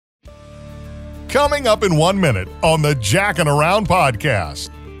Coming up in 1 minute on the Jackin' Around podcast.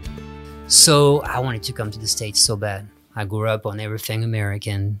 So I wanted to come to the States so bad. I grew up on everything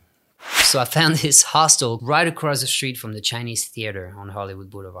American. So I found this hostel right across the street from the Chinese theater on Hollywood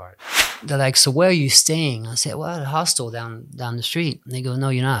Boulevard. They're like, so where are you staying? I said, well, a hostel down the street. And they go, no,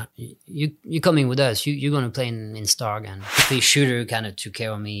 you're not. You're coming with us. You're going to play in Stargan. The shooter kind of took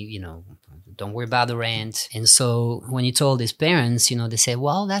care of me, you know, don't worry about the rent. And so when you told his parents, you know, they said,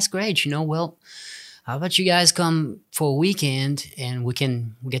 well, that's great. You know, well, how about you guys come for a weekend and we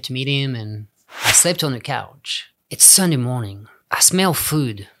get to meet him. And I slept on the couch. It's Sunday morning. I smell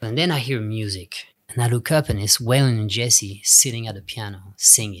food, and then I hear music. And I look up, and it's Waylon and Jesse sitting at the piano,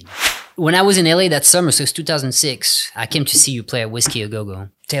 singing. When I was in LA that summer, so it's 2006, I came to see you play at Whiskey A Go-Go.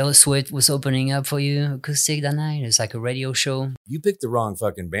 Taylor Swift was opening up for you, acoustic that night. It's like a radio show. You picked the wrong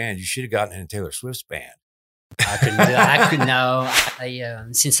fucking band. You should have gotten in Taylor Swift's band. I could know.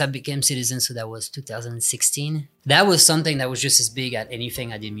 Since I became citizen, so that was 2016. That was something that was just as big at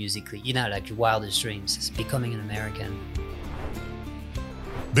anything I did musically. You know, like your wildest dreams. It's becoming an American.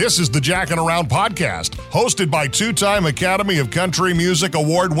 This is the Jackin' Around podcast, hosted by two-time Academy of Country Music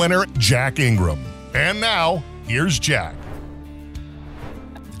Award winner Jack Ingram. And now, here's Jack.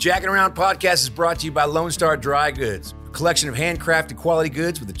 The Jackin' Around podcast is brought to you by Lone Star Dry Goods, a collection of handcrafted quality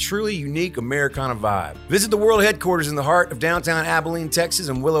goods with a truly unique Americana vibe. Visit the world headquarters in the heart of downtown Abilene, Texas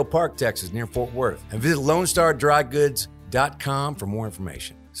and Willow Park, Texas, near Fort Worth. And visit LoneStarDryGoods.com for more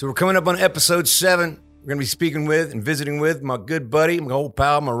information. So we're coming up on episode 7. We're going to be speaking with and visiting with my good buddy, my old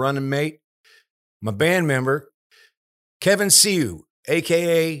pal, my running mate, my band member, Kevin Siu,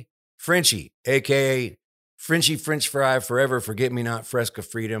 a.k.a. Frenchie, a.k.a. Frenchie French Fry Forever, Forget Me Not, Fresca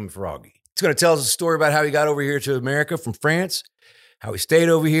Freedom, Froggy. He's going to tell us a story about how he got over here to America from France, how he stayed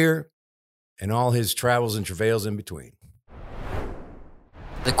over here, and all his travels and travails in between.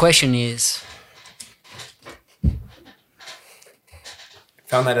 The question is...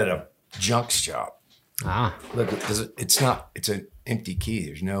 Found that at a junk shop. Ah. Look, it's an empty key.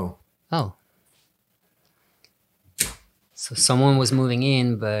 There's no... Oh. So someone was moving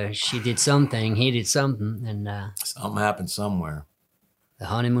in, but she did something, he did something, and... something happened somewhere. The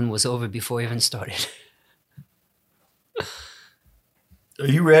honeymoon was over before it even started. Are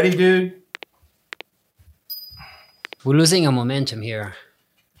you ready, dude? We're losing our momentum here.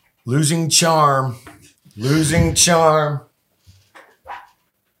 Losing charm. Losing charm.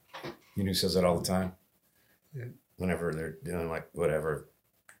 You know who says that all the time? Whenever they're doing like whatever.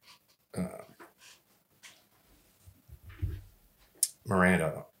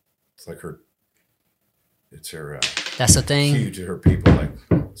 Miranda. It's like her. It's her. That's the thing. Cue to her people. Like,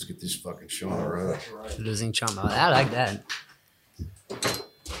 let's get this fucking show on the road. Losing charm. I like that.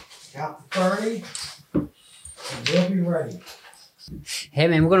 Count to 30. And we'll be ready. Hey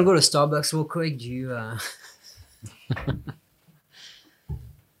man, we're gonna go to Starbucks real quick. Do you?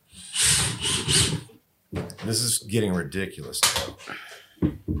 This is getting ridiculous now.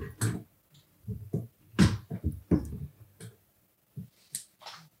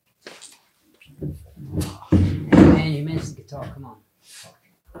 Man, you missed the guitar. Come on.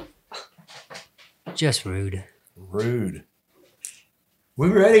 Just rude. Rude. We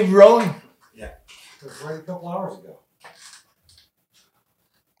ready, rolling? Yeah. It was ready a couple hours ago.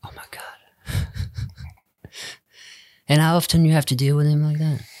 Oh my God. And how often you have to deal with him like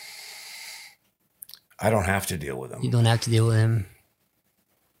that? I don't have to deal with him. You don't have to deal with him.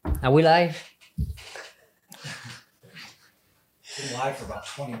 Are we live? Been live for about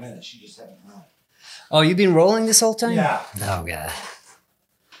 20 minutes. You just haven't known. Oh, you've been rolling this whole time? Yeah. Oh, God.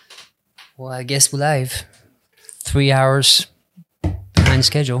 Well, I guess we're live. 3 hours behind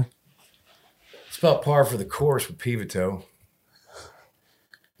schedule. It's about par for the course with Pivot. What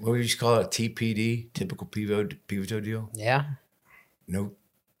would you call it? A TPD? Typical Pivot deal? Yeah.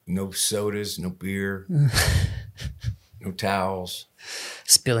 No sodas, no beer, no towels.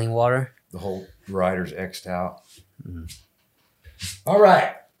 Spilling water. The whole rider's X'd out. Mm. All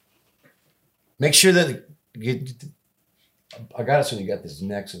right. Make sure that I got it so you got this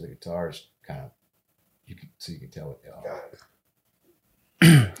next to the guitars kind of, you can tell what they are. Got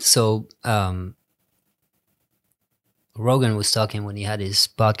it. So, Rogan was talking when he had his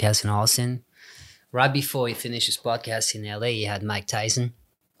podcast in Austin. Right before he finished his podcast in LA, he had Mike Tyson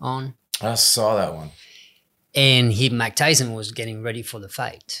on. I saw that one. And Mike Tyson was getting ready for the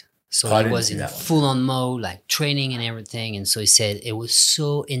fight. So he was in full-on mode, like training and everything. And so he said it was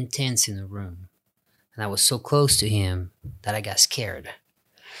so intense in the room. And I was so close to him that I got scared.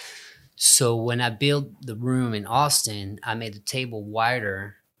 So when I built the room in Austin, I made the table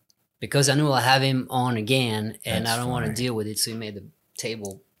wider because I knew I'll have him on again and I don't want to deal with it. So he made the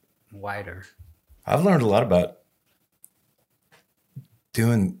table wider. I've learned a lot about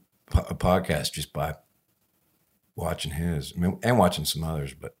doing a podcast just by watching his, I mean, and watching some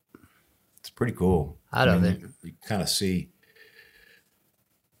others, but it's pretty cool. I love it. You kind of see.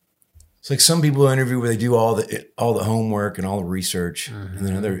 It's like some people I interview where they do all the homework and all the research, and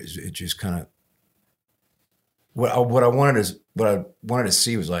then others it just kind of. What I wanted to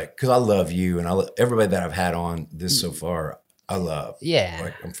see was like, because I love you and everybody that I've had on this so far, I love. Yeah.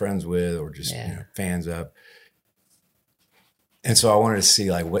 Like I'm friends with or just fans of. And so I wanted to see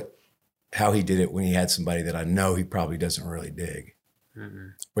like how he did it when he had somebody that I know he probably doesn't really dig,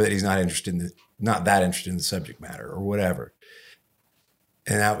 or that he's not that interested in the subject matter or whatever.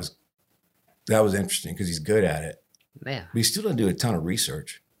 And that was interesting because he's good at it. Yeah. But he still doesn't do a ton of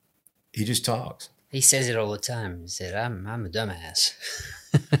research. He just talks. He says it all the time. He said, I'm a dumbass.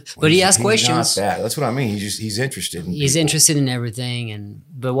 But he asks questions. Not that. That's what I mean. He's interested in He's people. interested in everything.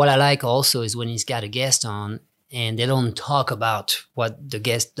 But what I like also is when he's got a guest on and they don't talk about what the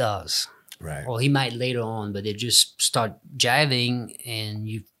guest does. Right. Or he might later on, but they just start jiving and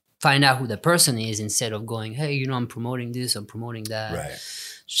you find out who the person is instead of going, hey, I'm promoting this, I'm promoting that. Right.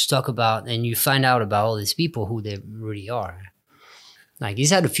 Just talk about, and you find out about all these people, who they really are. Like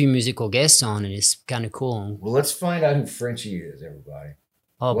he's had a few musical guests on and it's kind of cool. Well, let's find out who Frenchie is, everybody.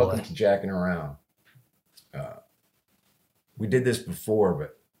 Oh, Welcome boy. to Jacking Around. We did this before,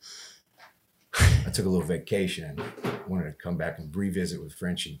 but I took a little vacation and wanted to come back and revisit with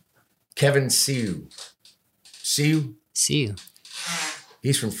Frenchie. Kevin Siu. Siu? See you.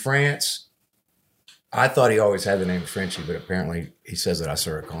 He's from France. I thought he always had the name Frenchie, but apparently he says that I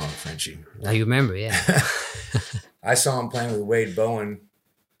started calling him Frenchie. Now you remember, yeah. I saw him playing with Wade Bowen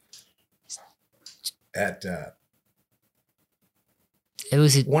at It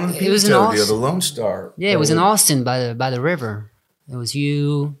was one of the it was in deal, Austin. the Lone Star. Yeah, it was in Austin by the river. It was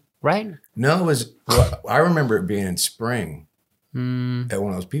you, right? No, it was. Well, I remember it being in spring Mm, at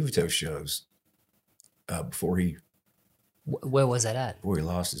one of those Pivot shows before he where was that at?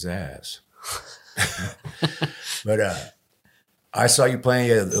 lost his ass. But I saw you playing.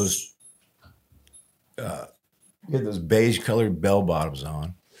 You had those beige colored bell bottoms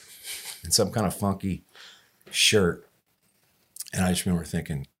on and some kind of funky shirt. And I just remember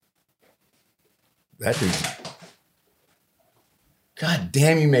thinking, that dude, God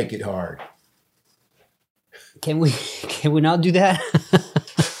damn, you make it hard. Can we not do that?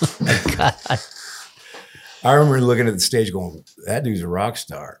 Oh, God. I remember looking at the stage going, that dude's a rock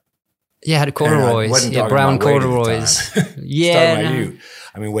star. Yeah, had And I corduroys. wasn't Yeah, talking brown about Wade at the corduroys. time. Talking Yeah. about no. you.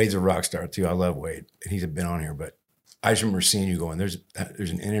 I mean, Wade's a rock star too. I love Wade. And he's been on here, but I just remember seeing you going, there's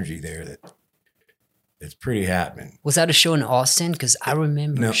an energy there that's pretty happening. Was that a show in Austin? Because I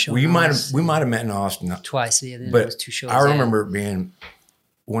remember No, a show we in might Austin have met in Austin. twice. Yeah, there But was two shows. I remember it being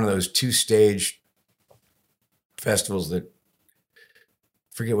one of those 2-stage festivals that I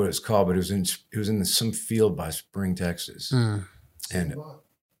forget what it was called, but it was in some field by Spring, Texas, Mm, and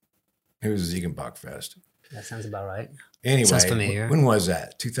it was a Ziegenbach Fest. that sounds about right. Anyway, Sounds familiar. when was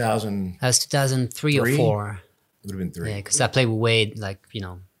that? 2000 That was 2003 or Three? 4. would have been 3. Yeah, because I played with Wade,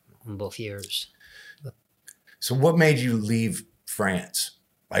 on both years. So, what made you leave France?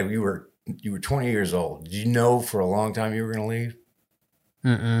 Like you were 20 years old. Did you know for a long time you were going to leave?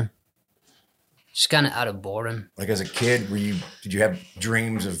 Mm-mm. Just kind of out of boredom. Like as a kid, did you have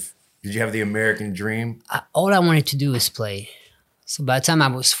dreams of? Did you have the American dream? All I wanted to do was play. So by the time I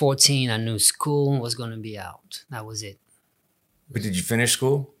was 14, I knew school was going to be out. That was it. But did you finish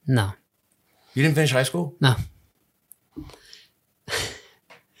school? No, You didn't finish high school? no.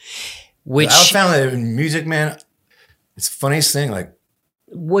 Which, I found that in music, man, it's the funniest thing. Like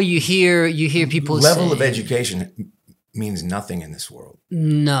well, you hear people level say, of education means nothing in this world.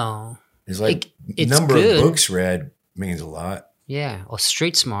 No. It's like It's number good. of books read means a lot. Yeah, or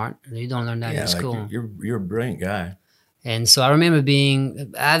street smart. You don't learn that in Like school. you're a brilliant guy. And so I remember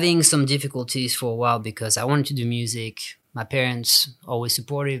having some difficulties for a while because I wanted to do music. My parents always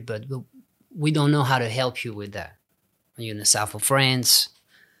supportive, but we don't know how to help you with that. When you're in the south of France,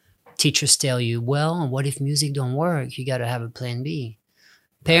 teachers tell you, well, what if music don't work? You got to have a plan B.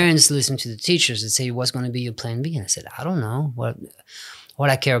 Parents listen to the teachers and say, what's going to be your plan B? And I said, I don't know. What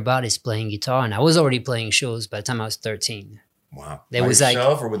I care about is playing guitar. And I was already playing shows by the time I was 13. Wow. There By was like-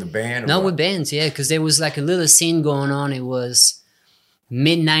 yourself or with a band? Or No, what? with bands, yeah, because there was like a little scene going on. It was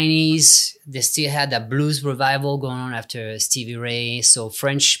mid-90s. They still had that blues revival going on after Stevie Ray. So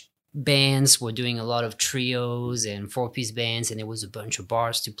French bands were doing a lot of trios and 4-piece bands, and there was a bunch of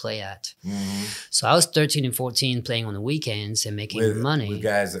bars to play at. Mhm. So I was 13 and 14 playing on the weekends and making money. with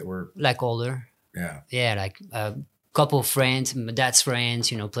guys that were Like older. yeah. Yeah, like couple of friends, my dad's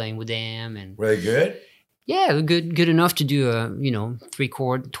friends, playing with them. And Were they good? yeah, good enough to do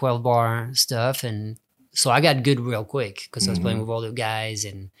 3-chord, 12-bar stuff. And so I got good real quick because I was playing with all the guys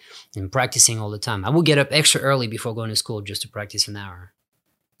and practicing all the time. I would get up extra early before going to school just to practice an hour.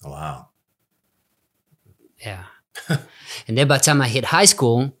 Oh, wow. Yeah. And then by the time I hit high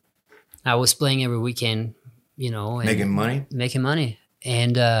school, I was playing every weekend, and Making money? Making money.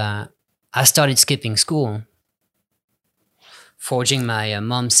 And I started skipping school, forging my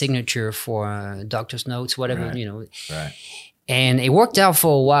mom's signature for doctor's notes, whatever, Right. And it worked out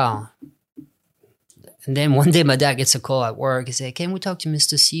for a while. And then one day my dad gets a call at work. He said, "Can we talk to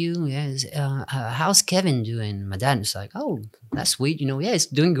Mr. Siu? Yeah, how's Kevin doing?" My dad was like, "Oh, that's sweet. Yeah, he's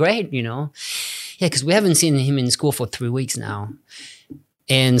doing great, Yeah, because we haven't seen him in school for 3 weeks now."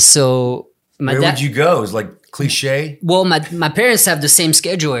 And so Where would you go? It's like cliche? Well, my parents have the same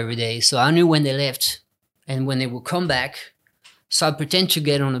schedule every day. So I knew when they left and when they would come back. So I'd pretend to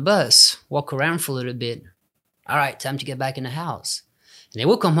get on a bus, walk around for a little bit. All right, time to get back in the house. And they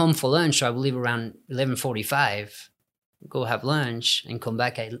would come home for lunch, I believe around 11:45, go have lunch and come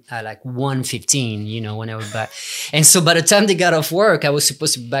back at like 1:15, when I was back. And so by the time they got off work, I was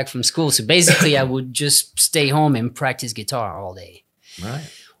supposed to be back from school. So basically I would just stay home and practice guitar all day. Right.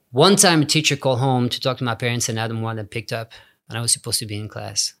 One time a teacher called home to talk to my parents and Adam one that picked up and I was supposed to be in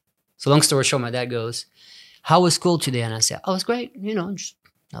class. So long story short, my dad goes, "How was school today?" And I said, "Oh, it was great. Just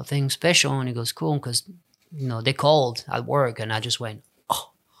nothing special." And he goes, "Cool." Because, they called at work and I just went,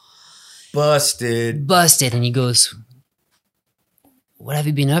 Busted. And he goes, "What have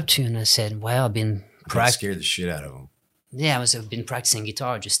you been up to?" And I said, "Well, I've been That scared the shit out of him. Yeah, I've been practicing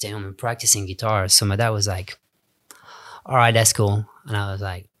guitar, just staying home and practicing guitar." So my dad was like, "All right, that's cool." And I was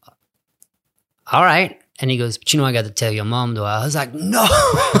like, "All right." And he goes, "But I got to tell your mom though." I was like, "No."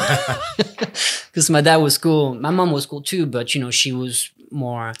 Because my dad was cool. My mom was cool too, but she was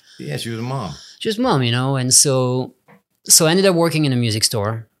more. Yeah, she was a mom. She was mom, And so I ended up working in a music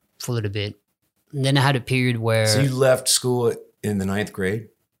store for a little bit. And then I had a period where. So you left school in the 9th grade?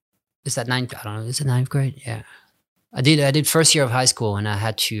 Is that ninth? I don't know. Is it 9th grade? Yeah. I did first year of high school and I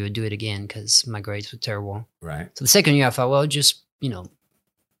had to do it again because my grades were terrible. Right. So the second year I thought, well, just,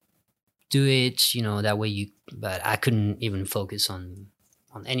 do it, that way but I couldn't even focus on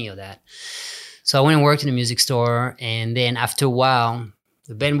any of that. So I went and worked in a music store. And then after a while,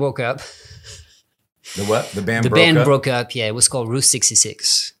 the band broke up. The what? The band broke up. Yeah. It was called Route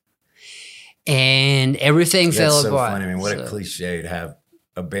 66. And everything fell apart. That's so funny. I mean, what a cliche to have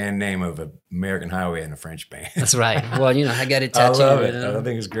a band name of an American Highway and a French band. That's right. Well, I got it tattooed. I love it. I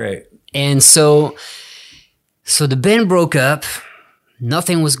think it's great. And so the band broke up.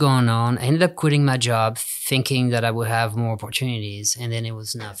 Nothing was going on. I ended up quitting my job thinking that I would have more opportunities. And then it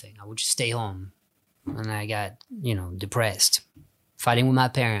was nothing. I would just stay home. And I got, depressed, fighting with my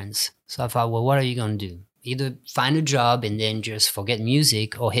parents. So I thought, well, what are you going to do? Either find a job and then just forget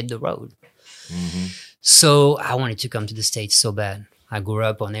music or hit the road. Mm-hmm. So I wanted to come to the States so bad. I grew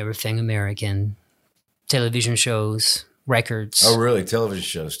up on everything American, television shows, records. Oh, really? Television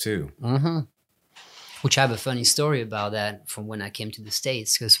shows too? Mm-hmm. Which I have a funny story about that from when I came to the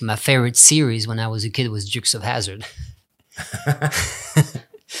States, because my favorite series when I was a kid was Dukes of Hazzard.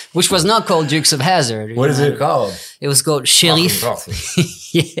 Which was not called Dukes of Hazzard. What is it called? It was called Sheriff.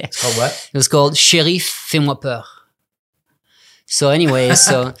 Yeah. It's called what? It was called Sheriff, fais-moi peur. So anyway,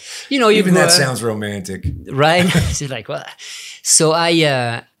 even that sounds romantic, right? So like, what? So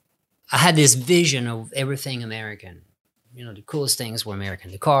I had this vision of everything American. The coolest things were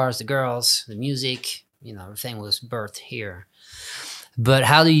American: the cars, the girls, the music. Everything was birthed here. But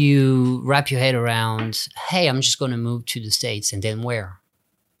how do you wrap your head around? Hey, I'm just going to move to the States, and then where?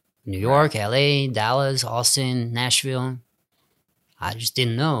 New York, LA, Dallas, Austin, Nashville. I just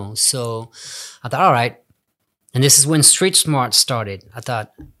didn't know. So I thought, all right. And this is when Street Smart started. I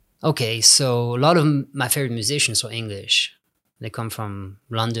thought, okay, so a lot of my favorite musicians are English. They come from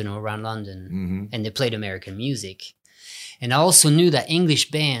London or around London, and they played American music. And I also knew that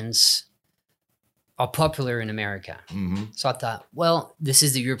English bands are popular in America. Mm-hmm. So I thought, well, this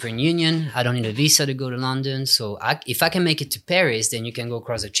is the European Union. I don't need a visa to go to London. So if I can make it to Paris, then you can go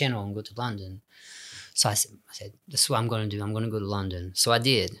across the channel and go to London. So I said, that's what I'm going to do. I'm going to go to London. So I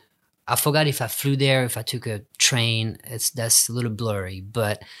did. I forgot if I flew there, if I took a train. That's a little blurry.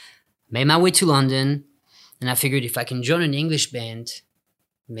 But made my way to London. And I figured if I can join an English band,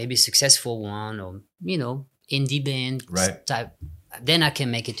 maybe a successful one or, indie band type, then I can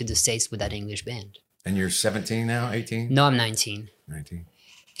make it to the States with that English band. And you're 17 now, 18? No, I'm 19. 19.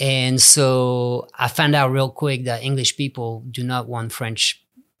 And so I found out real quick that English people do not want French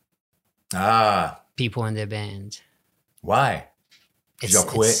people in their band. Why? Did y'all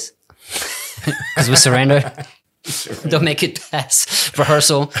quit? Because we surrendered. Don't make it past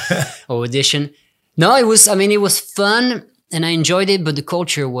rehearsal or audition. No, it was fun and I enjoyed it, but the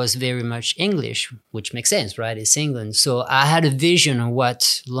culture was very much English, which makes sense, right? It's England. So I had a vision of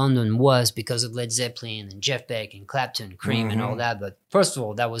what London was because of Led Zeppelin and Jeff Beck and Clapton, Cream and all that. But first of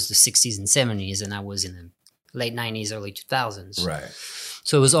all, that was the 60s and 70s and I was in the late 90s, early 2000s. Right.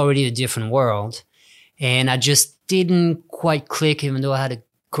 So it was already a different world. And I just didn't quite click, even though I had a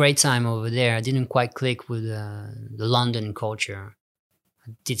great time over there. I didn't quite click with the London culture.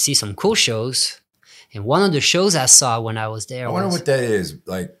 I did see some cool shows. And one of the shows I saw when I was there I wonder what that is,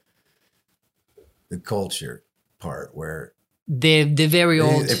 like the culture part where they're very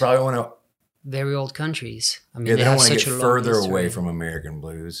old. They probably want to. Very old countries. I mean, Yeah, they don't have want to such get a long further history. away from American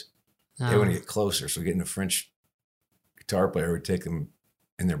blues. They want to get closer. So getting a French guitar player would take them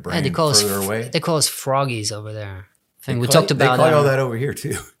in their brain they call further us, away. They call us froggies over there. I think They we call- talked about They call you all that over here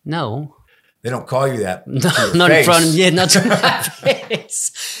too. No. They don't call you that. No, to your not face. in front of me. Yeah, not to my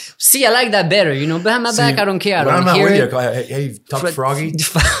face. See, I like that better. Behind my back, I don't care. I When don't I'm not hear with you, I it. call you, hey, you talk to Froggy?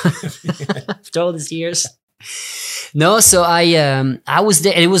 After all these years. No, so I was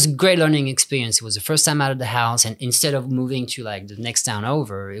there. It was a great learning experience. It was the first time out of the house, and instead of moving to like the next town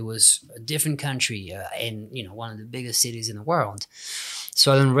over, it was a different country and one of the biggest cities in the world.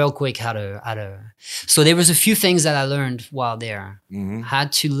 So I learned real quick how to. So there was a few things that I learned while there. Mhm. How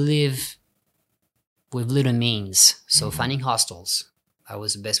to live with little means. So finding hostels, that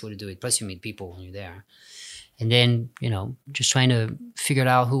was the best way to do it. Plus you meet people when you're there. And then, just trying to figure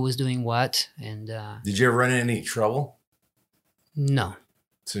out who was doing what. And Did you ever run into any trouble? no,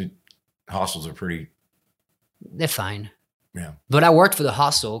 So hostels are pretty, they're fine. yeah. But I worked for the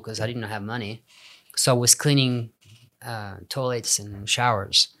hostel because I didn't have money. So I was cleaning toilets and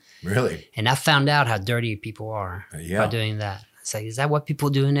showers. Really? And I found out how dirty people are Yeah. by doing that. It's like, is that what people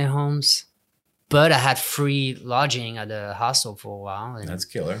do in their homes? But I had free lodging at the hostel for a while. That's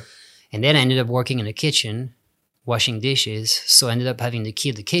killer. And then I ended up working in the kitchen, washing dishes. So I ended up having the key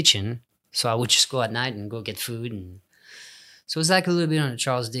of the kitchen. So I would just go at night and go get food. And so it was like a little bit on the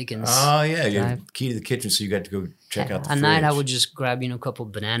Charles Dickens. Oh, yeah. You had Drive. the key to the kitchen, so you got to go check out the At fridge. night, I would just grab, a couple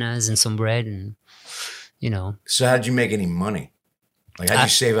bananas and some bread and, So how did you make any money? Like, how did you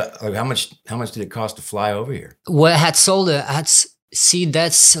save up? Like, how much did it cost to fly over here? Well, I had sold see,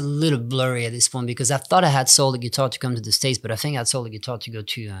 that's a little blurry at this point because I thought I had sold a guitar to come to the States, but I think I'd sold a guitar to go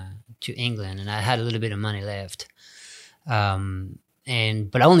to England, and I had a little bit of money left.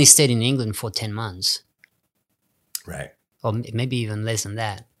 But I only stayed in England for 10 months, Right. or maybe even less than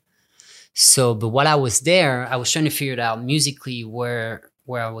that. So, but while I was there, I was trying to figure it out musically where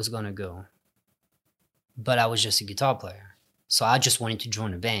I was gonna go. But I was just a guitar player, so I just wanted to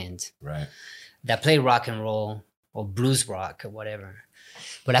join a band Right. that played rock and roll or blues rock or whatever.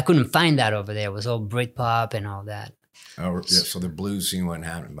 But I couldn't find that over there. It was all Britpop and all that. Oh, yeah, so the blues scene wasn't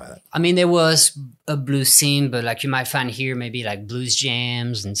happening by that. I mean, there was a blues scene, but like you might find here maybe like blues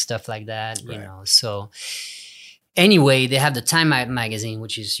jams and stuff like that, Right. So anyway, they have the Time magazine,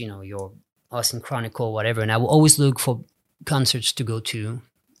 which is, your Austin Chronicle, whatever. And I will always look for concerts to go to.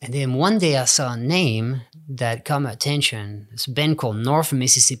 And then one day I saw a name that caught my attention. It's a band called North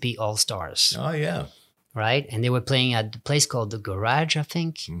Mississippi All Stars, Oh, yeah. right? And they were playing at the place called The Garage, I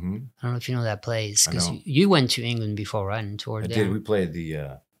think. Mm-hmm. I don't know if you know that place. I Because know. you went to England before, right? And toured I there. did. We played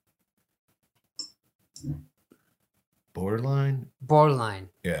the Borderline. Borderline.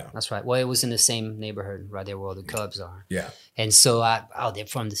 Yeah. That's right. Well, it was in the same neighborhood right there where the Cubs are. Yeah. And so they're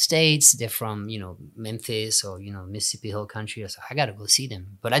from the States. They're from, Memphis or, Mississippi Hill Country. So I got to go see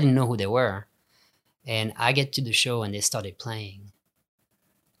them. But I didn't know who they were. And I get to the show and they started playing.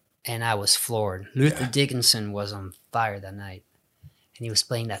 And I was floored. Luther Dickinson was on fire that night. And he was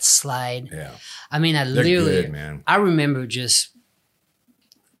playing that slide. Yeah. I mean, I They're literally, good, man. I remember just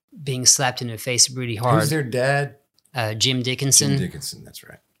being slapped in the face really hard. Who's their dad? Jim Dickinson. Jim Dickinson. That's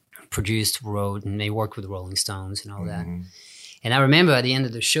right. Produced, wrote, and they worked with Rolling Stones and all that. Mhm. And I remember at the end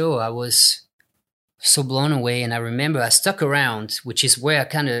of the show, I was so blown away. And I remember I stuck around, which is where I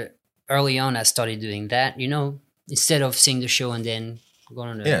kind of early on I started doing that. Instead of seeing the show and then going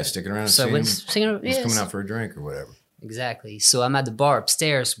on. Yeah, sticking around and So seeing him. singing, He's yes, coming out for a drink or whatever. exactly. So I'm at the bar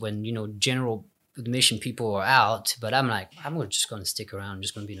upstairs when general admission people are out, but I'm like, I'm just going to stick around. I'm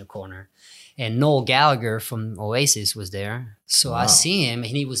just going to be in a corner. And Noel Gallagher from Oasis was there. So I Wow. see him,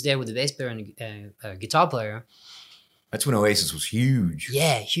 and he was there with the bass player and a guitar player. That's when Oasis was huge.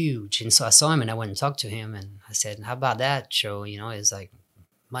 Yeah, huge. And so I saw him, and I went and talked to him, and I said, "How about that show?" It's like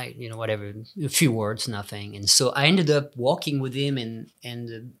whatever, a few words, nothing. And so I ended up walking with him and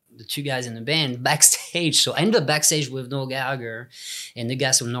the two guys in the band backstage. So I ended up backstage with Noel Gallagher and the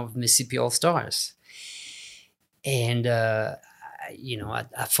guys from North Mississippi All Stars. And, I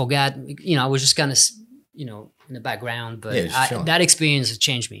forgot, I was just kind of, in the background, but that experience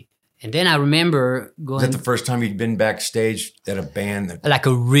changed me. And then I remember going. Is that the first time you'd been backstage at a band? Like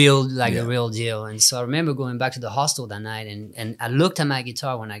a real deal. And so I remember going back to the hostel that night, and I looked at my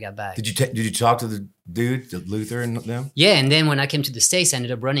guitar when I got back. Did you talk to the dude, the Luther and them? Yeah, and then when I came to the States, I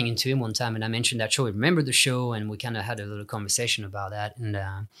ended up running into him one time, and I mentioned that show. He remembered the show, and we kind of had a little conversation about that, and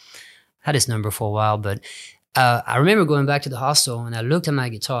had his number for a while. But I remember going back to the hostel, and I looked at my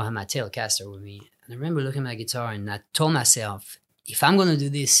guitar. I had my Telecaster with me, and I remember looking at my guitar, and I told myself, if I'm going to do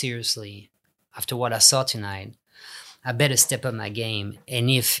this seriously, after what I saw tonight, I better step up my game. And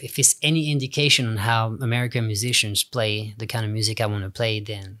if it's any indication on how American musicians play the kind of music I want to play,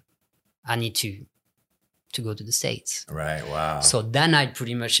 then I need to go to the States. Right, wow. So that night,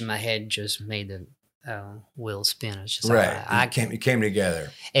 pretty much in my head, just made the wheel spin. It's just right, it came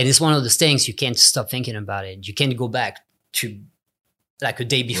together. And it's one of those things, you can't stop thinking about it. You can't go back to like a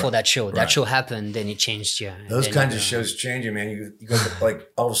day before that show. That show happened, then it changed you. Those kinds of shows change you, man. You go like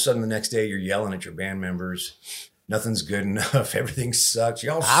all of a sudden the next day you're yelling at your band members. Nothing's good enough. Everything sucks.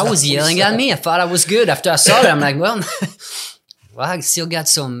 I was yelling at me. I thought I was good. After I saw that, I'm like, well, I still got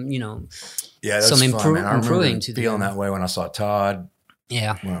some, that's some fun, man. I improving to feeling that way when I saw Todd.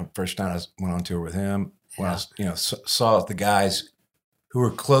 Yeah. When first time I went on tour with him, when I saw the guys who were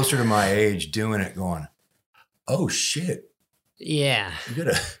closer to my age doing it, going, oh shit. Yeah. If you're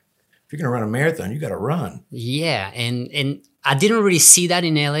going to run a marathon, you got to run. Yeah. And I didn't really see that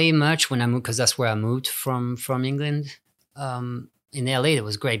in LA much when I moved, because that's where I moved from England. In LA, there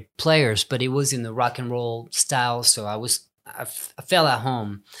was great players, but it was in the rock and roll style. So I felt at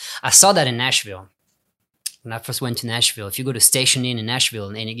home. I saw that in Nashville. When I first went to Nashville, if you go to Station Inn in Nashville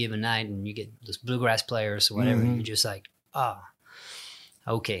on any given night and you get those bluegrass players or whatever, you're just like,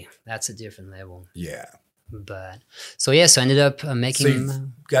 okay, that's a different level. Yeah. But so I ended up making. So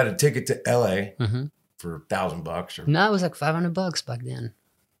you got a ticket to LA for $1,000 or no, it was like $500 back then.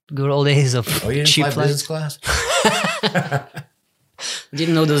 Good old days of you didn't cheap fly flights. business class?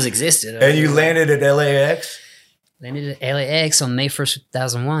 Didn't know those existed. And you landed at LAX? Landed at LAX on May 1st,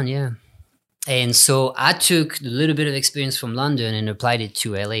 2001. Yeah. And so I took a little bit of experience from London and applied it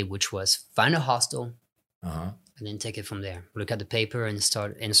to LA, which was find a hostel. And then take it from there. Look at the paper and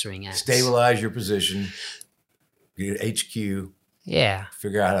start answering ads. Stabilize your position. Get HQ. Yeah.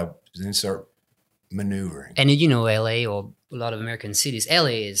 Figure out how to then start maneuvering. And LA or a lot of American cities, LA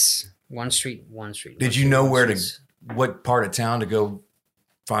is one street. Did you know what part of town to go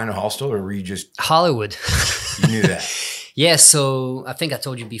find a hostel, or were you just Hollywood? You knew that. Yeah. So I think I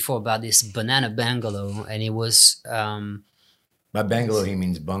told you before about this banana bungalow, and it was. By bungalow, he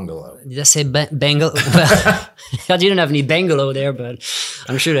means bungalow. Did I say bungalow? Well, I didn't have any bungalow there, but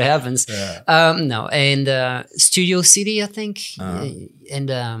I'm sure it happens. Yeah. No, and Studio City, I think.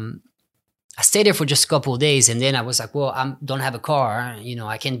 And I stayed there for just a couple of days, and then I was like, well, I don't have a car.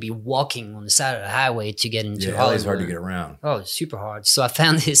 I can't be walking on the side of the highway to get into Hollywood. It's hard to get around. Oh, it's super hard. So I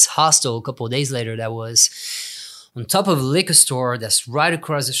found this hostel a couple of days later that was on top of a liquor store that's right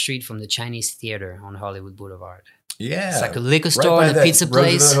across the street from the Chinese Theater on Hollywood Boulevard. Yeah. It's like a liquor store and a pizza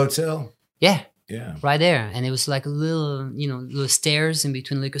place. Roosevelt Hotel? Yeah. Yeah. Right there. And it was like a little stairs in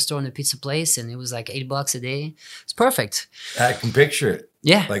between liquor store and the pizza place. And it was like $8 a day. It's perfect. I can picture it.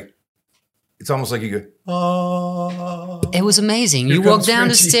 Yeah. Like, it's almost like you go, oh. It was amazing. You walk down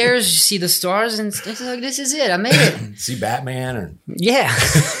the stairs, you see the stars, and it's like, this is it. I made it. See Batman or yeah.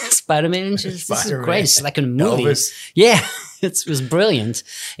 Spider-Man. This is great. It's like a movie. Elvis. Yeah. It was brilliant.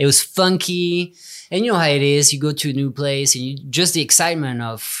 It was funky. And you know how it is. You go to a new place and just the excitement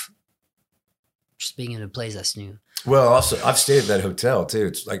of just being in a place that's new. Well, also, I've stayed at that hotel too.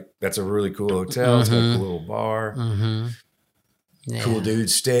 It's like, that's a really cool hotel. It's got a cool little bar. Yeah. Cool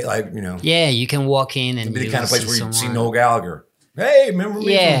dudes stay, Yeah, you can walk in and be the kind of place where you see Noel Gallagher. Hey, remember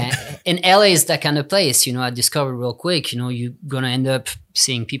me? Yeah, and LA is that kind of place. I discovered real quick. You're gonna end up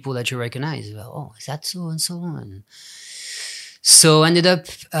seeing people that you recognize. Oh, is that so and so? And so I ended up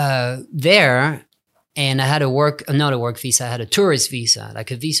there, and I had not a work visa. I had a tourist visa,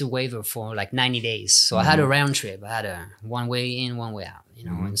 like a visa waiver for like 90 days. So I had a round trip. I had a one way in, one way out.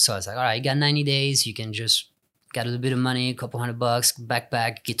 And so I was like, all right, you got 90 days. You can just got a little bit of money, a couple $100,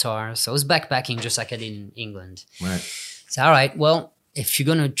 backpack, guitar. So I was backpacking just like I did in England. Right. So, all right, well, if you're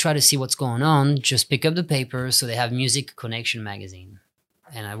going to try to see what's going on, just pick up the paper. So they have Music Connection magazine.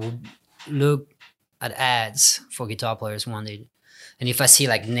 And I would look at ads for guitar players wanted. And if I see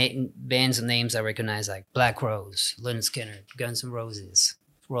like bands and names I recognize, like Black Rose, Lynyrd Skynyrd, Guns N' Roses,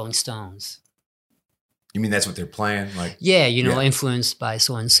 Rolling Stones. You mean that's what they're playing? Like, Yeah, influenced by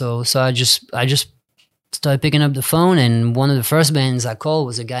so and so. So I just started picking up the phone, and one of the first bands I called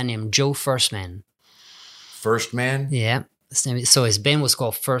was a guy named Joe Firstman. First Man? Yeah. So his band was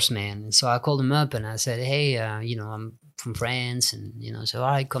called First Man. And so I called him up and I said, hey, I'm from France. And, so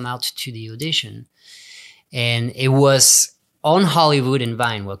all right, come out to the audition. And it was on Hollywood and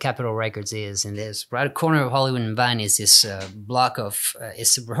Vine, where Capitol Records is. And there's right at the corner of Hollywood and Vine is this block of,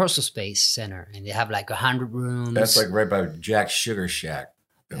 it's a rehearsal space center. And they have like 100 rooms. That's like right by Jack's Sugar Shack.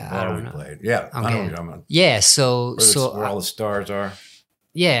 The bar we played. Yeah. Okay. I know what you're talking about. Yeah. So Where all the stars are.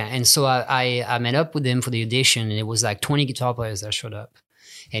 Yeah, and so I met up with him for the audition, and it was like 20 guitar players that showed up.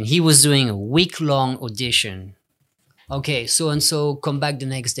 And he was doing a week-long audition. Okay, so-and-so come back the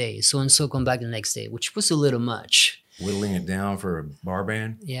next day. So-and-so come back the next day, which was a little much. Whittling it down for a bar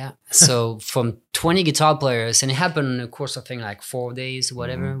band? Yeah. So from 20 guitar players, and it happened in the course of, I think, like 4 days,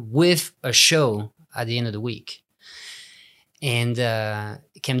 whatever, with a show at the end of the week. And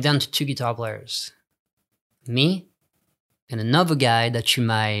it came down to 2 guitar players. Me, and another guy that you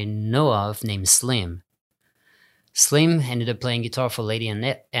might know of named Slim. Slim ended up playing guitar for Lady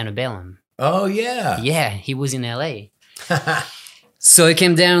Antebellum. Oh, yeah. Yeah, he was in LA. So it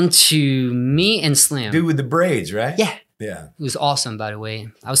came down to me and Slim. Dude with the braids, right? Yeah. Yeah. It was awesome, by the way.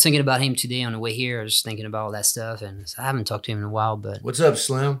 I was thinking about him today on the way here. I was thinking about all that stuff, and I haven't talked to him in a while, but... What's up,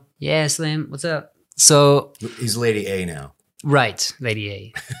 Slim? Yeah, Slim, what's up? So... He's Lady A now. Right, Lady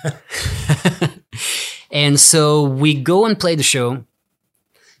A. And so we go and play the show,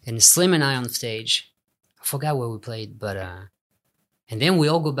 and Slim and I on stage. I forgot where we played, but and then we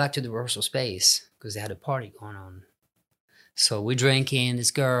all go back to the rehearsal space because they had a party going on. So we're drinking,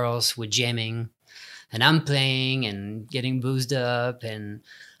 these girls, we're jamming, and I'm playing and getting boozed up, and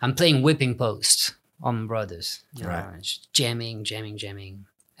I'm playing whipping post on my brothers. Right. Just jamming,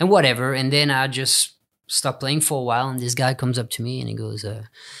 and whatever. And then I just stop playing for a while, and this guy comes up to me and he goes,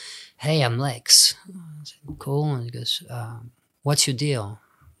 hey, I'm Lex. I said, cool. And he goes, what's your deal?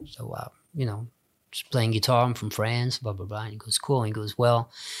 So, just playing guitar. I'm from France, blah, blah, blah. And he goes, cool. And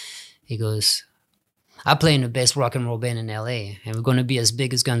he goes, I play in the best rock and roll band in LA, and we're going to be as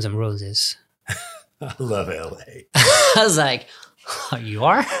big as Guns N' Roses. I love LA. I was like, oh, you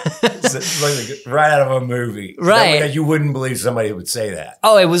are? It's like right out of a movie. Right. That you wouldn't believe somebody would say that.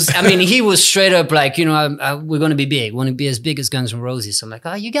 Oh, it was, he was straight up like, we're going to be big. We're going to be as big as Guns N' Roses. So I'm like,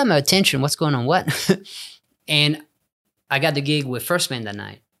 oh, you got my attention. What's going on? What? And I got the gig with First Man that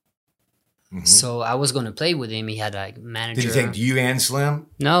night. Mm-hmm. So I was going to play with him. He had like manager. Did he take you and Slim?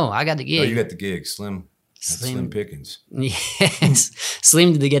 No, I got the gig. Oh, you got the gig. Slim Pickens. Yes.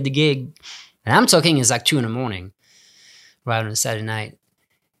 Slim did get the gig. And I'm talking, it's like 2 a.m, right on a Saturday night.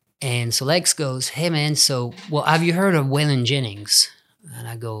 And so Lex goes, hey man, have you heard of Waylon Jennings? And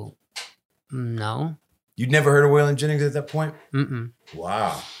I go, no. You'd never heard of Waylon Jennings at that point? Mm-mm.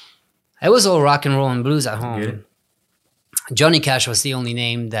 Wow. It was all rock and roll and blues at home. Get it? Johnny Cash was the only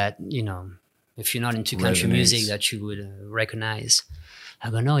name that, if you're not into country Resonates. music, that you would recognize. I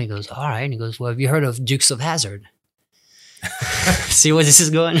go, no. He goes, all right. And he goes, well, have you heard of Dukes of Hazzard? See where this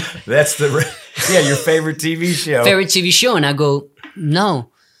is going? That's your favorite TV show. Favorite TV show. And I go,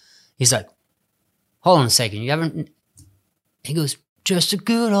 no. He's like, hold on a second. You haven't... He goes, just a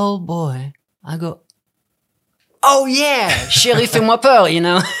good old boy. I go, oh yeah, Chérie, fais-moi peur,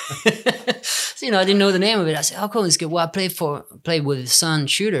 So, I didn't know the name of it. I said, how cool is good? Well, I played with his son,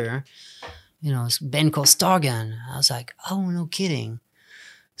 Shooter, it's a band called Stargun. I was like, oh, no kidding.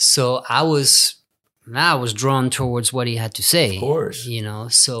 So I was drawn towards what he had to say. Of course.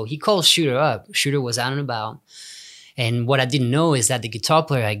 So he called Shooter up. Shooter was out and about. And what I didn't know is that the guitar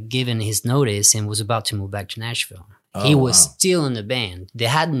player had given his notice and was about to move back to Nashville. Oh, he was wow. still in the band. They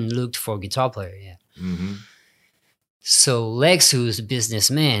hadn't looked for a guitar player yet. Mm-hmm. So Lex, who's a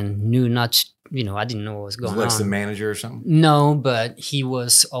businessman, knew not, I didn't know what was going Was Lex on. the manager or something? No, but he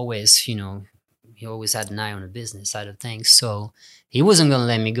was always, he always had an eye on the business side of things. So he wasn't going to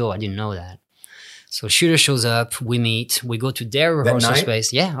let me go. I didn't know that. So Shooter shows up, we meet, we go to their rehearsal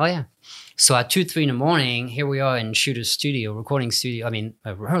space. Yeah, oh yeah. So at 2, 3 a.m, here we are in Shooter's studio,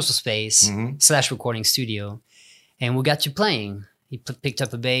 a rehearsal space / recording studio. And we got to playing. He picked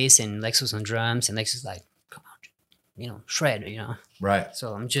up a bass and Lex was on drums, and Lex was like, come on, shred, Right.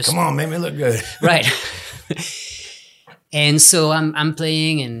 So I'm just... Come on, make me look good. Right. And so I'm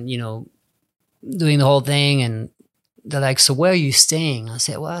playing and, doing the whole thing, and they're like, so where are you staying? I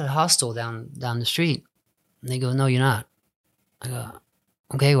said, well, at a hostel down the street. And they go, no, you're not. I go,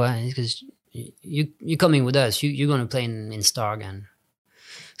 okay, well, because you coming with us. You're going to play in Stargan.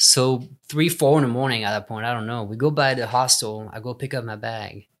 So 3, 4 in the morning at that point, I don't know. We go by the hostel. I go pick up my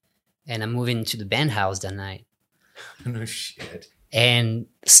bag, and I move into the band house that night. No shit. And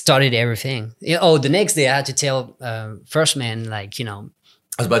started everything. Oh, the next day I had to tell First Man, like, you know.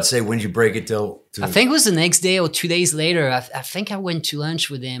 I was about to say, when did you break it till? I think it was the next day or 2 days later. I think I went to lunch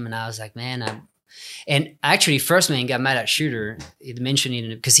with him, and I was like, man, and actually First Man got mad at Shooter. He mentioned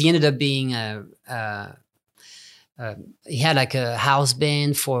it because he ended up being he had like a house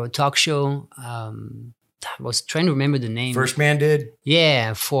band for a talk show. I was trying to remember the name. First Man did?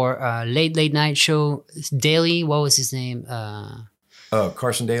 Yeah, for a late night show. Daly, what was his name?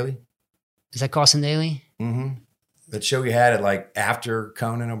 Carson Daly. Is that Carson Daly? Mm-hmm. That show you had at like after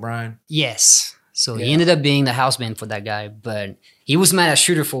Conan O'Brien? Yes. So he ended up being the house band for that guy, but he was mad at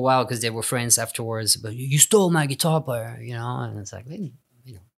Shooter for a while because they were friends afterwards. But you stole my guitar player, you know? And it's like, you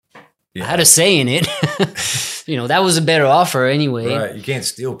know, I had a say in it. You know, that was a better offer anyway. Right. You can't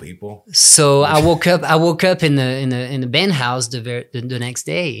steal people. So I woke up in the band house the next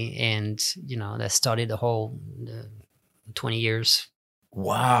day, and you know, that started the whole 20 years.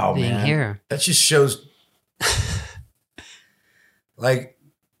 Wow, being man. Here. That just shows. Like,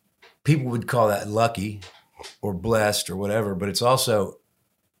 people would call that lucky or blessed or whatever, but it's also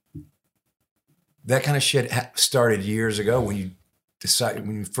that kind of shit started years ago when you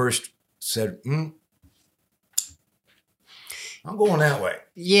first said, I'm going that way.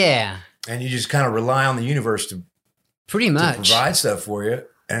 Yeah. And you just kind of rely on the universe to pretty much provide stuff for you.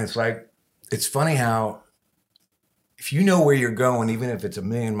 And it's like, it's funny how if you know where you're going, even if it's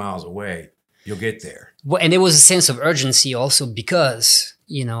 1,000,000 miles away, you'll get there. Well, and there was a sense of urgency also because,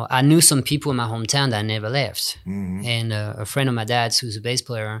 you know, I knew some people in my hometown that never left. Mm-hmm. And a friend of my dad's who's a bass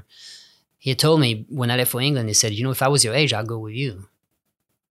player, he had told me when I left for England, he said, you know, if I was your age, I'd go with you.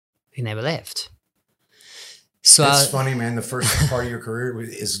 He never left. So it's funny, man. The first part of your career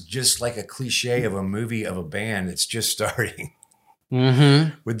is just like a cliche of a movie of a band that's just starting.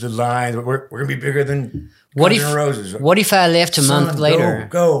 Mm-hmm. With the line, we're going to be bigger than Guns N' Roses. What if I left a month later?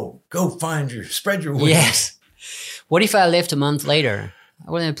 Go spread your wings. Yes. What if I left a month later? I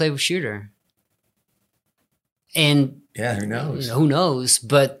wouldn't have played with Shooter. And yeah, who knows? You know, who knows?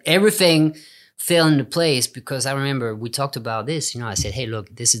 But everything fell into place because I remember we talked about this. You know, I said, hey,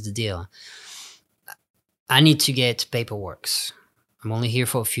 look, this is the deal. I need to get paperwork. I'm only here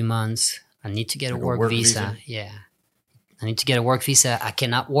for a few months. I need to get a work visa. Yeah. I need to get a work visa. I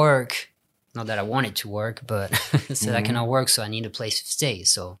cannot work. Not that I wanted to work, but I said I cannot work, so I need a place to stay.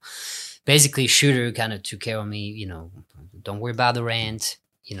 So basically, Shooter kind of took care of me, you know, don't worry about the rent,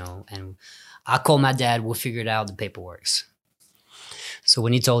 you know, and I called my dad, we'll figure it out, the paperwork. So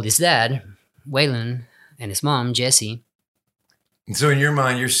when he told his dad, Waylon, and his mom, Jessie. And so in your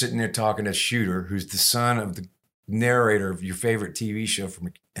mind, you're sitting there talking to Shooter, who's the son of the narrator of your favorite TV show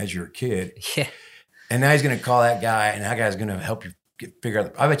from as you're a kid. Yeah. And now he's going to call that guy, and that guy's going to help you figure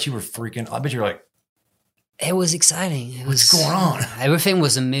out. I bet you were freaking. I bet you're like, it was exciting. What's going on? Everything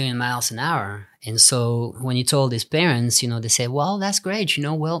was 1,000,000 miles an hour. And so when he told his parents, you know, they said, well, that's great. You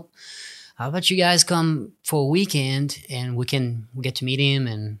know, well, how about you guys come for a weekend and we get to meet him.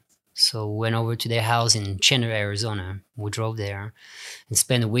 And so we went over to their house in Chandler, Arizona. We drove there and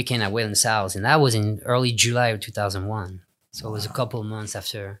spent the weekend at Waylon's house. And that was in early July of 2001. So it was a couple of months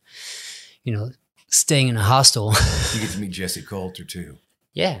after, you know, staying in a hostel. You get to meet Jessie Coulter too.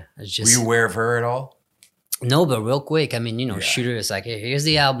 Yeah. Were you aware of her at all? No, but real quick. I mean, you know, Shooter is like, hey, here's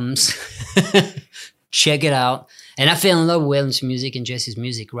the albums. Check it out. And I fell in love with Waylon's music and Jessie's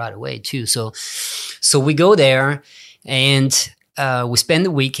music right away too. So we go there and we spend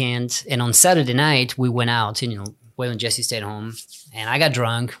the weekend. And on Saturday night, we went out and, you know, Waylon and Jessie stayed home. And I got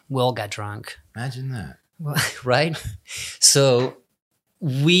drunk. We all got drunk. Imagine that. Right? So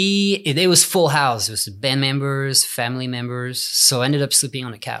it was full house. It was band members, family members. So I ended up sleeping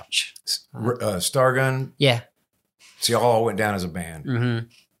on the couch. Stargun? Yeah. So y'all all went down as a band. Mm-hmm.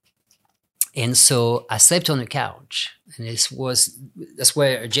 And so I slept on the couch. And that's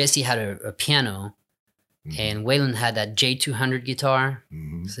where Jessie had a piano. Mm-hmm. And Waylon had that J200 guitar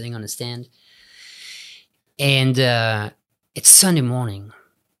sitting on the stand. And it's Sunday morning.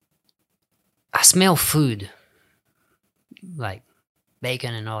 I smell food. Like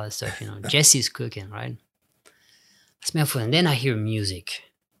bacon and all that stuff, you know. Jessie's cooking, right? I smell food, and then I hear music.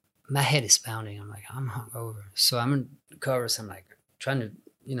 My head is pounding. I'm like, I'm hungover. So I'm in the covers. I'm like trying to,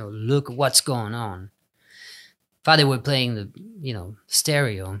 you know, look at what's going on. Thought they were playing the, you know,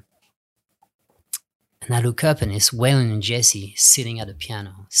 stereo. And I look up, and it's Waylon and Jessie sitting at the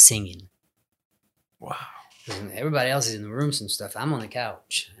piano singing. Wow. And everybody else is in the rooms and stuff. I'm on the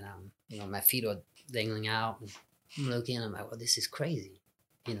couch, and my feet are dangling out. I'm looking, I'm like, well, this is crazy.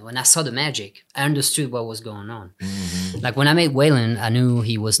 And I saw the magic. I understood what was going on. Mm-hmm. Like when I met Waylon, I knew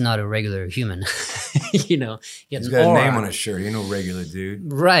he was not a regular human. He had He's an got aura. a name on his shirt. Ain't no regular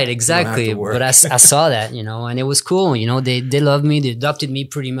dude. Right, exactly. work. But I saw that, and it was cool. They loved me. They adopted me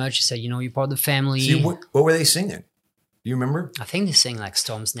pretty much. They said, you're part of the family. See, what were they singing? Do you remember? I think they sang like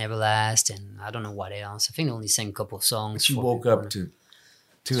Storms Never Last, and I don't know what else. I think they only sang a couple of songs. But you woke up to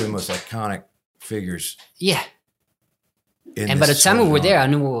two of the most iconic figures. Yeah. In And by the this time we were genre. there, I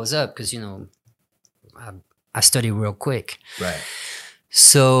knew what was up because, I studied real quick. Right.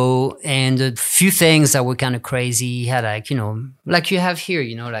 So, and a few things that were kind of crazy. He had like you have here,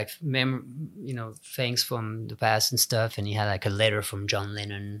 like things from the past and stuff. And he had like a letter from John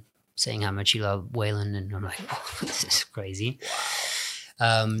Lennon saying how much he loved Waylon. And I'm like, oh, this is crazy.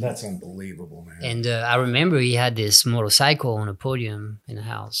 That's unbelievable, man. And I remember he had this motorcycle on a podium in the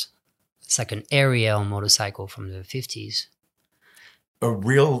house. It's like an Ariel motorcycle from the 50s. A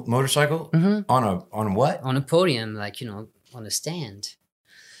real motorcycle Mhm. on what? On a podium, like, on a stand.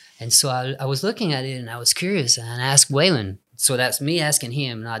 And so I was looking at it and I was curious and I asked Waylon. So that's me asking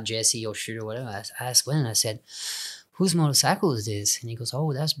him, not Jesse or Shooter or whatever. I asked Waylon, I said, whose motorcycle is this? And he goes,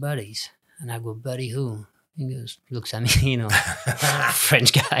 oh, that's Buddy's. And I go, Buddy who? He goes, looks at me,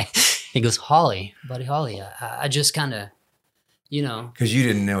 French guy. He goes, Holly, Buddy Holly. I just kind of, Because you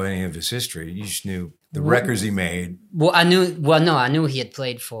didn't know any of his history. You just knew the records he made. Well, I knew he had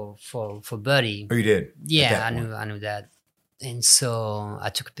played for Buddy. Oh, you did? At Yeah, that I point. knew that. And so I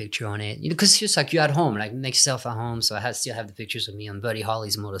took a picture on it, because it's just like you're at home, like make yourself at home. So I still have the pictures of me on Buddy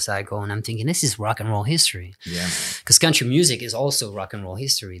Holly's motorcycle, and I'm thinking this is rock and roll history, Yeah, man. because country music is also rock and roll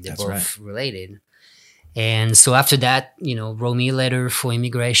history. They're That's both related. And so after that, wrote me a letter for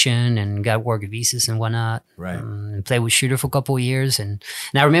immigration and got work visas and whatnot. Right. And played with Shooter for a couple of years, and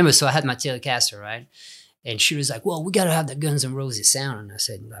I remember. So I had my Telecaster, right? And Shooter's like, well, we got to have the Guns N' Roses sound. And I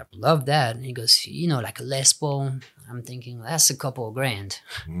said, I love that. And he goes, like a Les Paul. I'm thinking, well, that's a couple of grand.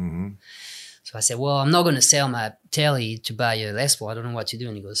 Mm-hmm. So I said, well, I'm not going to sell my telly to buy a Les Paul. I don't know what to do.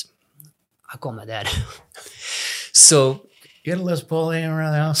 And he goes, I'll call my dad. So, You had a Les Paul laying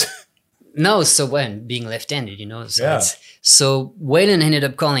around the house? no, so when being left-handed, So, Yeah. so Waylon ended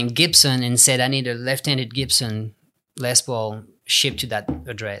up calling Gibson and said, I need a left-handed Gibson Les Paul shipped to that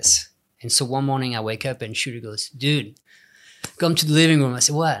address. And so one morning I wake up and Shooter goes, dude, come to the living room. I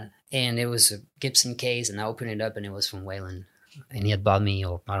said, what? And it was a Gibson case, and I opened it up and it was from Waylon. And he had bought me,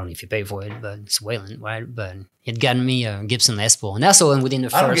 or I don't know if he paid for it, but it's Waylon, right? But he had gotten me a Gibson Les Paul. And that's all within the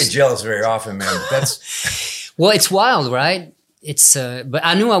first... I don't get jealous very often, man. But that's Well, it's wild, right? It's, but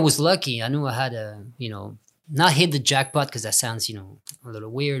I knew I was lucky. I knew I had not hit the jackpot, because that sounds, a little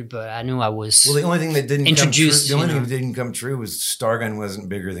weird, but I knew I was... well. The only thing that didn't Introduced, come true, the only you thing that didn't come true was Stargun wasn't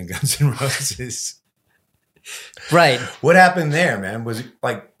bigger than Guns N' Roses. Right. What happened there, man? Was it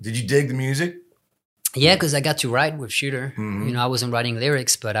like, did you dig the music? Yeah, because I got to write with Shooter. Mhm. I wasn't writing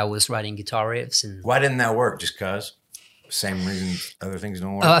lyrics, but I was writing guitar riffs. And Why didn't that work? Just cause? Same reason other things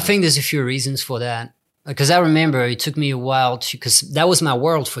don't work? I think there's a few reasons for that. Because I remember it took me a while because that was my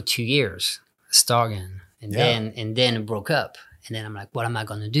world for 2 years, Stargun. And Yeah. then it broke up. And then I'm like, what am I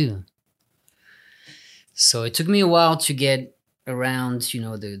going to do? So it took me a while to get around,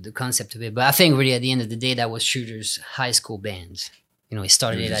 the concept of it. But I think really at the end of the day, that was Shooter's high school band. He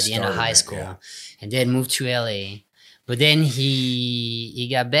started He it at just the end of started high it, school yeah. and then moved to LA. But then he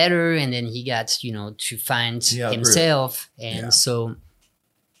got better, and then he got, to find Yeah, himself. And Yeah. so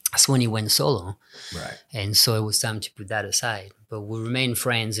that's when he went solo. Right. And so it was time to put that aside. But we remained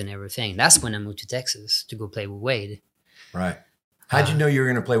friends and everything. That's when I moved to Texas to go play with Wade. Right. How'd you know you were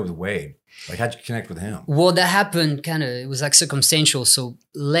going to play with Wade? Like, how'd you connect with him? Well, that happened it was like circumstantial. So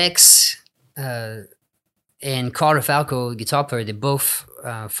Lex and Carter Falco, guitar player, they're both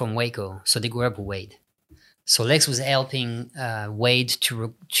from Waco. So they grew up with Wade. So Lex was helping Wade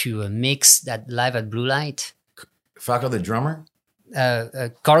to mix that live at Blue Light. Falco, the drummer?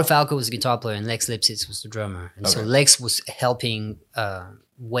 Carter Falco was a guitar player and Lex Lipsitz was the drummer. And so Okay. Lex was helping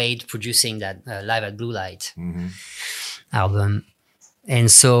Wade producing that Live at Blue Light Mm-hmm. album.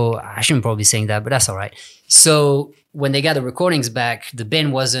 And so I shouldn't probably be saying that, but that's all right. So when they got the recordings back, the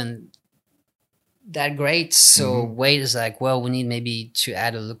band wasn't that great. So Wade is like, well, we need maybe to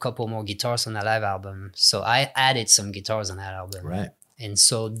add a couple more guitars on that live album. So I added some guitars on that album. Right. And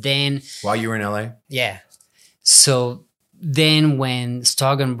so then, While you were in LA? yeah. So then when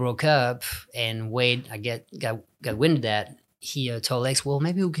Stargun broke up and Wade, got wind of that, he told Lex, well,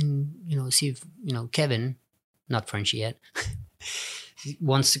 maybe we can, see if, Kevin, not French yet, he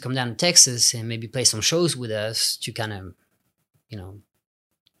wants to come down to Texas and maybe play some shows with us to kind of, you know,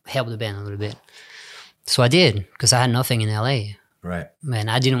 help the band a little bit. So I did, because I had nothing in LA. Right. Man,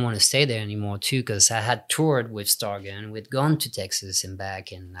 I didn't want to stay there anymore too, because I had toured with Stargun. We'd gone to Texas and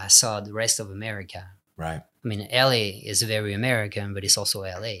back, and I saw the rest of America. Right. I mean, LA is very American, but it's also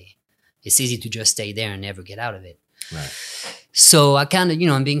LA. It's easy to just stay there and never get out of it. Right. So I kind of, you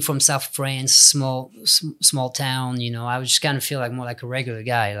know, being from South France, small town, you know, I would just kind of feel like more like a regular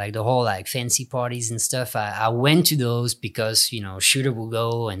guy, like the whole like fancy parties and stuff. I went to those because, you know, Shooter will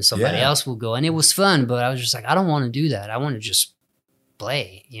go and somebody else will go, and it was fun. But I was just like, I don't want to do that. I want to just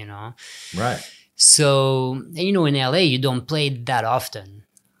play, you know. Right. So, and, you know, in LA, you don't play that often,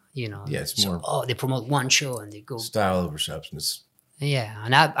 you know. Yeah, it's more. Oh, they promote one show and they go. Style over substance. Yeah,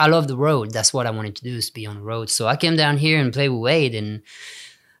 and I love the road. That's what I wanted to do, is be on the road. So I came down here and played with Wade, and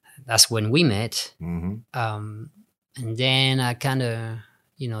that's when we met. Mm-hmm. And then I kind of,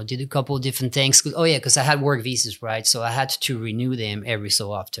 you know, did a couple of different things. Oh yeah, because I had work visas, right? So I had to renew them every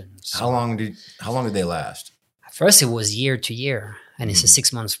so often. So How long did they last? at first it was year to year, and it's a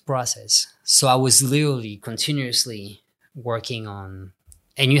 6 months process. So I was literally continuously working on,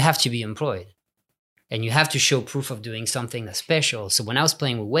 and you have to be employed. And you have to show proof of doing something that's special. So when I was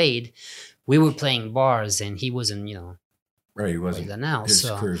playing with Wade, we were playing bars, and he wasn't, you know, Right, he wasn't. that now. His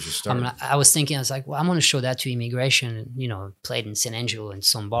So career just started. I was thinking, I was like, well, I'm going to show that to immigration. And, you know, played in San Angelo in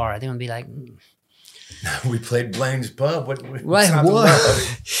some bar. They're going to be like, We played Blaine's Pub. What's right, not to what?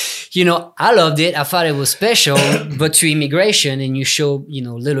 love? You know, I loved it. I thought it was special. But to immigration, and you show, you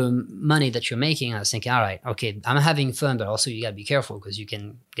know, little money that you're making, I was thinking, all right, okay, I'm having fun, but also you got to be careful because you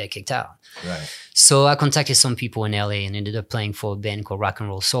can get kicked out. Right. So I contacted some people in LA and ended up playing for a band called Rock and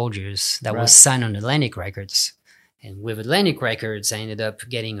Roll Soldiers that Right. was signed on Atlantic Records. And with Atlantic Records, I ended up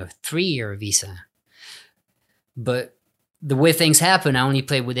getting a 3-year visa. But the way things happened, I only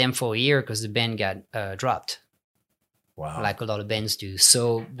played with them for a year because the band got dropped, Wow. like a lot of bands do.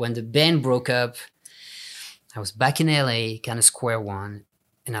 So when the band broke up, I was back in LA, kind of square one,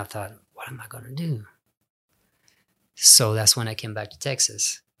 and I thought, what am I going to do? So that's when I came back to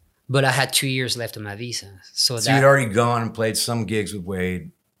Texas. But I had 2 years left of my visa. So So you'd already gone and played some gigs with Wade.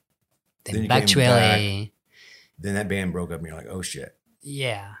 then then you back came to LA. back. Then that band broke up, and you're like, oh shit.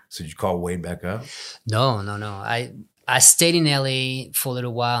 Yeah. So did you call Wade back up? No. I stayed in LA for a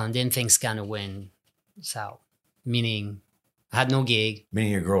little while, and then things kind of went south. Meaning, I had no gig.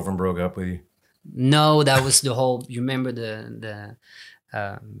 Meaning your girlfriend broke up with you? No, that was the whole. You remember the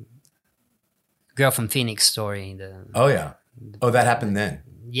girl from Phoenix story? Oh yeah. Oh, that happened then.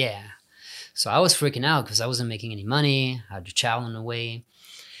 Yeah. So I was freaking out because I wasn't making any money. I had a child on the way,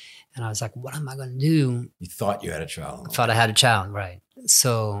 and I was like, "What am I going to do?" You thought you had a child. I thought I had a child, right?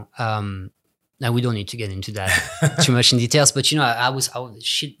 So now we don't need to get into that too much in details, but you know, I was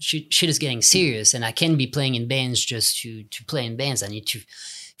shit is getting serious, and I can't be playing in bands just to play in bands. I need to,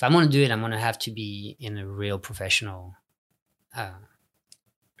 if I want to do it, I'm going to have to be in a real professional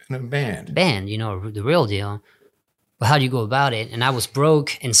In a band. band, you know, the real deal. But how do you go about it? And I was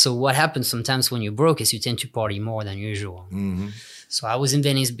broke, and so what happens sometimes when you're broke is you tend to party more than usual. Mm-hmm. So I was in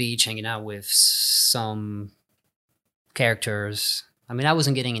Venice Beach hanging out with some characters. I mean, I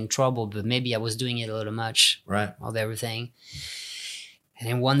wasn't getting in trouble, but maybe I was doing it a little much Right. of everything. And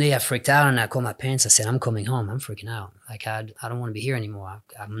then one day I freaked out and I called my parents. I said, I'm coming home. I'm freaking out. Like, I don't want to be here anymore.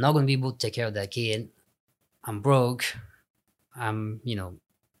 I'm not going to be able to take care of that kid. I'm broke. I'm, you know,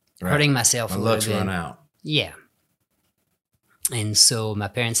 hurting myself My a little luck's bit. run out. Yeah. And so my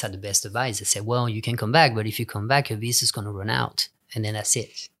parents had the best advice. They said, well, you can come back, but if you come back, your visa's going to run out. And then that's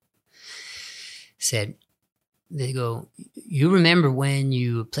it. They go, you remember when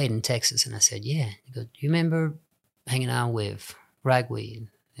you played in Texas? And I said, yeah. They go, do you remember hanging out with Ragweed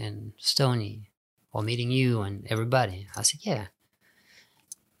and Stoney or meeting you and everybody? I said, yeah.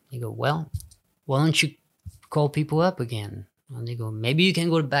 They go, well, why don't you call people up again? And they go, maybe you can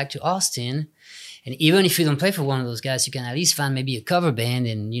go back to Austin. And even if you don't play for one of those guys, you can at least find maybe a cover band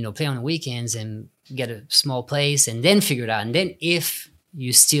and, you know, play on the weekends and get a small place and then figure it out. And then if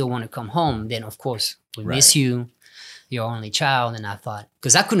you still want to come home, then of course we miss you, your only child. And I thought,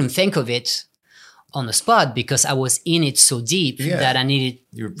 because I couldn't think of it on the spot because I was in it so deep that I needed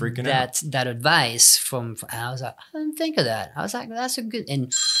You were freaking out. that advice from, and I was like, I didn't think of that. I was like, that's a good,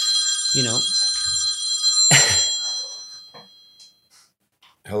 and you know.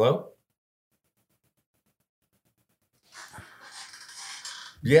 Hello?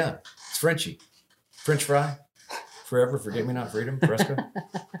 Yeah, it's Frenchie. French fry. Forever, forget me not, freedom, Fresco.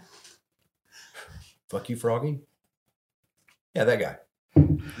 Fuck you, Froggy. Yeah, that guy.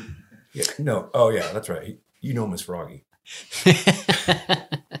 Yeah, no. Oh, yeah, that's right. You know him as Froggy.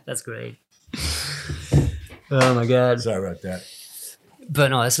 That's great. Oh my God. Sorry about that. But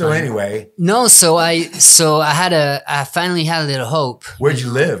no, that's So fine. anyway, No, so I finally had a little hope. where'd you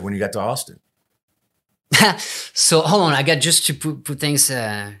live when you got to Austin? So hold on, I got just to put things.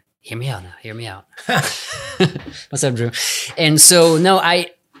 Hear me out now. Hear me out. What's up, Drew? And so no,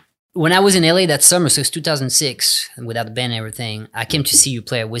 when I was in LA that summer, so it's 2006, and without the band and everything, I came to see you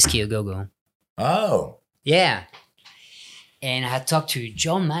play at Whiskey A Go Go. Oh, Yeah. And I had talked to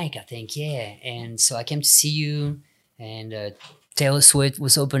John Mike, I think, yeah. And so I came to see you, and Taylor Swift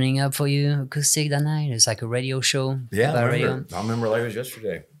was opening up for you acoustic that night. It was like a radio show. yeah. by I radio. remember like it was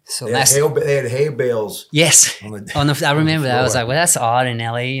yesterday. So They had hay bales. yes. On the, I remember that. I was floor. like, well, that's odd in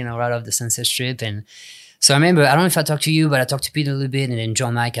LA, right off the Sunset Strip. And so I remember, I don't know if I talked to you, but I talked to Peter a little bit, and then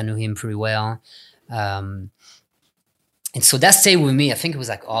John Mike, I knew him pretty well. And so that stayed with me. I think it was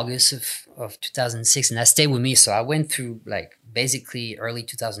like August of 2006, and that stayed with me. So I went through like basically early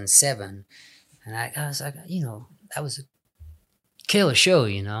 2007, and I was like, that was a killer show,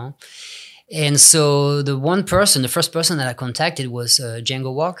 And so the first person that I contacted was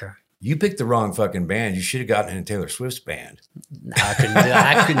Django Walker. You picked the wrong fucking band. You should have gotten in Taylor Swift's band. No, I couldn't do it.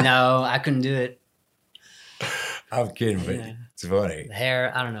 I couldn't do it. I'm kidding, but it's funny. The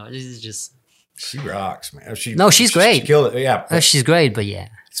hair, I don't know. This is just. She rocks, man. She's great. She killed it. Yeah. She's great, but yeah.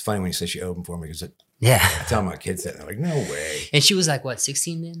 It's funny when you say she opened for me because I Yeah. tell my kids that. And they're like, no way. And she was like, what,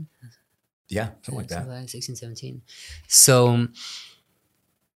 16 then? Yeah, something like that. Something like 16, 17. So,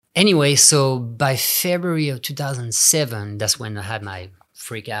 anyway, so by February of 2007, that's when I had my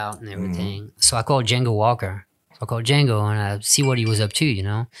freak out and everything. So I called Django Walker. I called Django and I see what he was up to,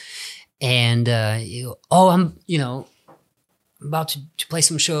 And, I'm, about to play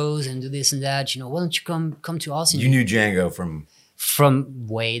some shows and do this and that. Why don't you come to Austin? You knew Django from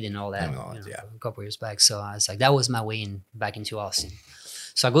Wade and all that, yeah. a couple years back. So I was like, that was my way back into Austin.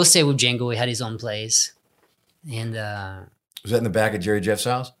 So I go stay with Django. He had his own place, and was that in the back of Jerry Jeff's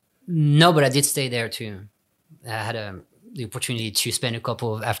house? no, but I did stay there too. I had the opportunity to spend a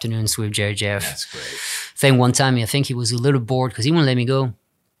couple of afternoons with Jerry Jeff. That's great. I think one time, I think he was a little bored because he wouldn't let me go.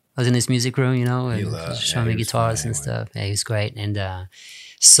 I was in his music room, and showing me guitars and stuff. Yeah, he was great. And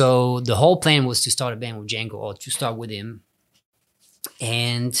so the whole plan was to start a band with Django, or to start with him.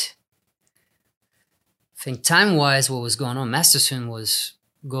 And I think time-wise, what was going on, Masterson was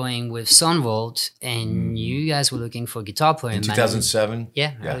going with Sunvolt, and you guys were looking for a guitar player. In 2007?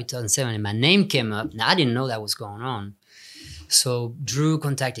 Yeah, early 2007. And my name came up. Now, I didn't know that was going on. So Drew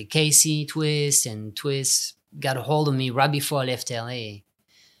contacted Casey Twist, and Twist got a hold of me right before I left LA,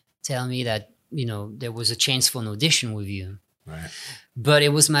 telling me that, there was a chance for an audition with you. Right. But it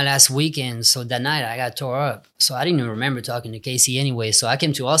was my last weekend, so that night I got tore up. So I didn't even remember talking to Casey anyway. So I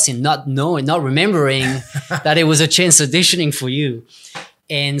came to Austin not remembering that it was a chance auditioning for you.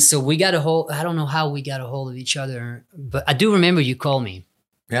 And so we got I don't know how we got a hold of each other, but I do remember you called me.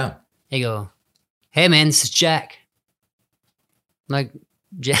 Yeah. You go, hey man, this is Jack. I'm like,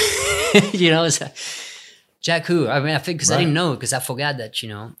 Jack, it's like, Jack who? I mean, I think because I didn't know, because I forgot that,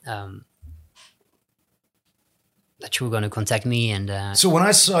 that you were going to contact me. And So when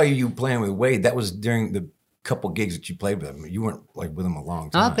I saw you playing with Wade, that was during the couple gigs that you played with him. You weren't like with him a long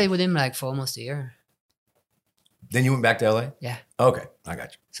time. I played with him like for almost a year. Then you went back to LA? Yeah. Okay, I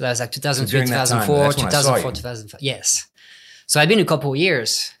got you. So that was like 2003, So during that time, 2004, that's when I saw 2004, you. 2005. Yes. So I've been a couple of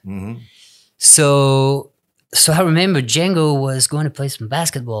years. Mm-hmm. So I remember Django was going to play some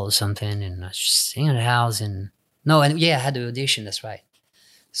basketball or something, and I was just sitting in the house, I had the audition, that's right.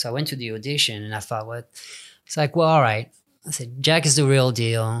 So I went to the audition, and I thought, what? It's like, well, all right. I said, Jack is the real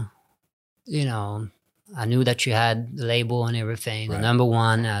deal. I knew that you had the label and everything. Right. The number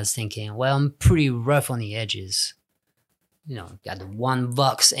one, I was thinking, well, I'm pretty rough on the edges. Got the one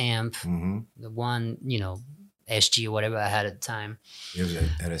Vox amp, the one, SG or whatever I had at the time. It was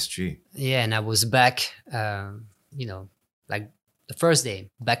at SG. Yeah, and I was back, like the first day,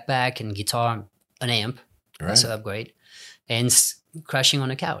 backpack and guitar, an amp, Right. that's an upgrade, and crashing on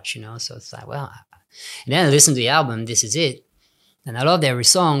the couch, So it's like, well, and then I listened to the album, This Is It, and I loved every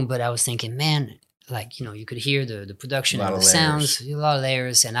song, but I was thinking, man, like, you could hear the production and the sounds, a lot of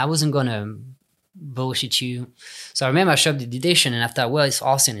layers, and I wasn't going to bullshit you. So I remember I showed up the audition, and I thought, well, it's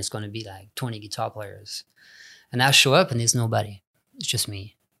Austin, it's going to be like 20 guitar players. And I show up, and there's nobody. It's just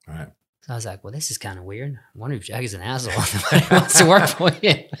me. Right. So I was like, well, this is kind of weird. I wonder if Jack is an asshole. Nobody wants to work for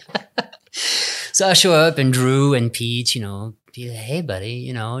him. So I show up, and Drew and Pete, Pete, hey, buddy,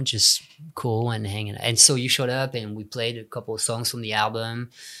 just cool and hanging. And so you showed up, and we played a couple of songs from the album.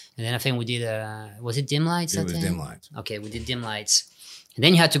 And then I think we did, was it Dim Lights? It was Dim Lights. Okay, we did Dim Lights. And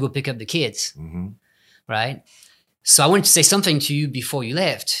then you had to go pick up the kids, right? So I wanted to say something to you before you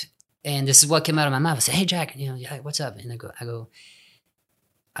left. And this is what came out of my mouth. I said, hey, Jack, yeah, what's up? And I go,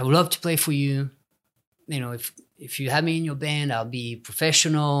 I would love to play for you. If you have me in your band, I'll be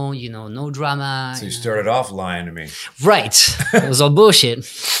professional, no drama. So you started off lying to me. Right. It was all bullshit.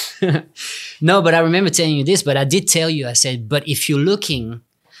 No, but I remember telling you this, but I did tell you, I said, but if you're looking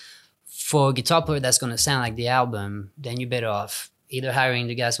for a guitar player that's going to sound like the album, then you're better off either hiring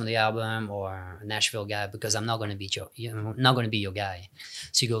the guys from the album or a Nashville guy, because I'm not going to be your guy.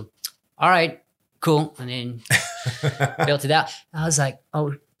 So you go, all right, cool. And then built it out. I was like,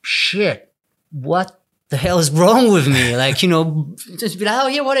 oh shit, what the hell is wrong with me? Like, just be like, oh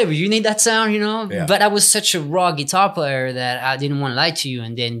yeah, whatever. You need that sound, Yeah. But I was such a raw guitar player that I didn't want to lie to you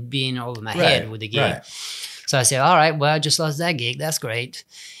and then being over my head with the gig. Right. So I said, all right, well, I just lost that gig. That's great.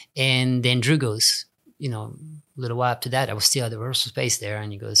 And then Drew goes, a little while after that, I was still at the rehearsal space there.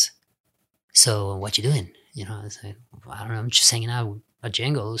 And he goes, so what you doing? I said, well, I don't know. I'm just hanging out at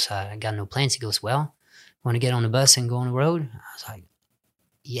Django's. I got no plans. He goes, well, want to get on the bus and go on the road? I was like,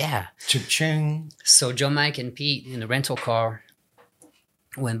 yeah. Cha-ching. So John, Mike, and Pete in the rental car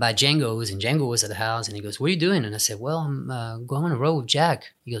went by Django's, and Django was at the house, and he goes, what are you doing? And I said, well, I'm going on the road with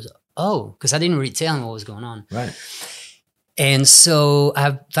Jack. He goes, oh, because I didn't really tell him what was going on. Right. And so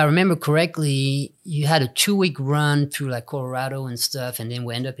if I remember correctly, you had a 2-week run through like Colorado and stuff, and then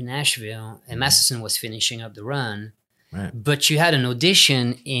we end up in Nashville, and Masterson was finishing up the run. Right. But you had an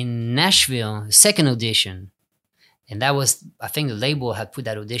audition in Nashville, a second audition. And that was, I think the label had put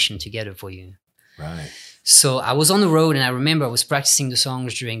that audition together for you. Right. So I was on the road, and I remember I was practicing the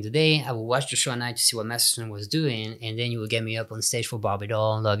songs during the day. I would watch the show at night to see what Masterson was doing. And then you would get me up on stage for Barbie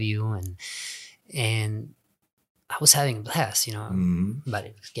Doll, Love You. And I was having a blast, Mm-hmm. but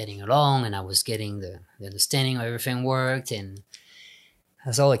it was getting along, and I was getting the understanding of everything worked. And I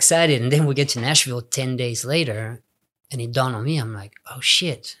was all excited. And then we get to Nashville 10 days later, and it dawned on me. I'm like, oh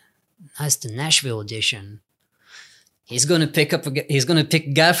shit, that's the Nashville audition. He's gonna pick a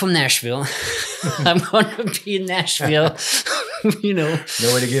guy from Nashville. I'm gonna be in Nashville.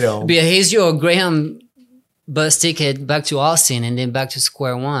 Nowhere to get home. Be a Hazy or Graham bus ticket back to Austin, and then back to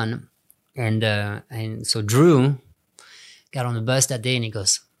square one. And so Drew got on the bus that day, and he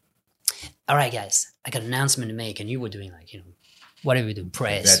goes, all right, guys, I got an announcement to make. And you were doing whatever you do,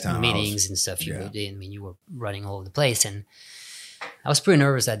 press, meetings and stuff. You were running all over the place. And I was pretty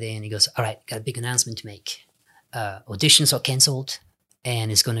nervous that day. And he goes, all right, got a big announcement to make. Auditions are canceled,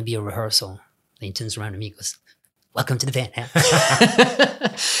 and it's going to be a rehearsal. And he turns around to me and goes, welcome to the band.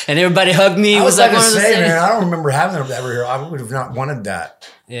 And everybody hugged me. I was like to say, man, I don't remember having that rehearsal. I would have not wanted that.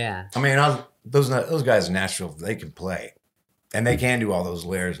 Yeah. I mean, those guys in Nashville, they can play. And they can do all those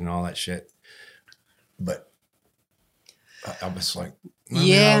layers and all that shit. But I was like,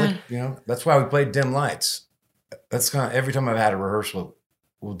 yeah. That's why we played Dim Lights. That's kind of, every time I've had a rehearsal,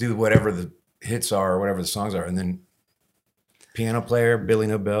 we'll do whatever the hits are or whatever the songs are. And then piano player, Billy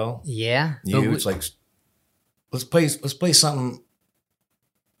Nobel. Yeah. It's like, let's play something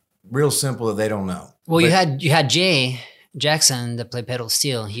real simple that they don't know. Well, you had Jay Jackson that played pedal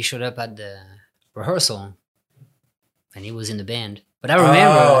steel. He showed up at the rehearsal, and he was in the band. But I remember.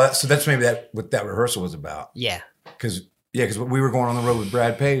 Oh, so that's maybe what that rehearsal was about. Yeah. Because we were going on the road with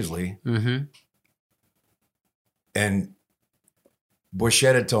Brad Paisley. Mm-hmm. And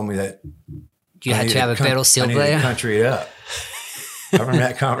Boychetta had told me that you had to have a pedal steel player. I needed to country it up. I remember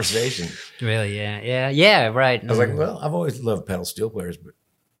that conversation. Really? Yeah. Right. I was like, well, I've always loved pedal steel players, but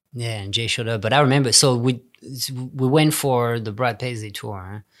yeah. And Jay showed up, but I remember. So we went for the Brad Paisley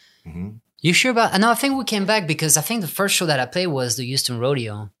tour. Huh? Mm-hmm. You sure about? No, I think we came back because I think the first show that I played was the Houston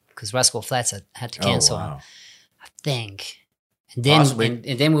Rodeo because Rascal Flatts had to cancel. Oh, wow. I think. And then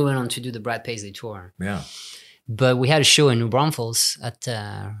and then we went on to do the Brad Paisley tour. Yeah. But we had a show in New Braunfels at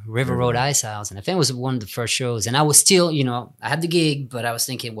River Road Ice House. And I think it was one of the first shows. And I was still, I had the gig, but I was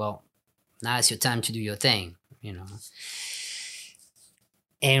thinking, well, now it's your time to do your thing,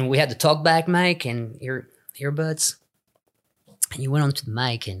 And we had the talkback mic and earbuds. And you went onto the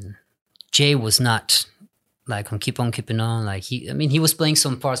mic, and Jay was not like on Keep On Keeping On. Like he was playing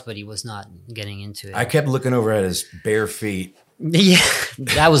some parts, but he was not getting into it. I kept looking over at his bare feet. Yeah,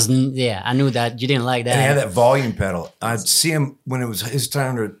 I knew that you didn't like that. And he had that volume pedal. I'd see him when it was his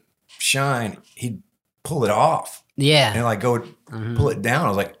time to shine, he'd pull it off. Yeah. And go pull it down. I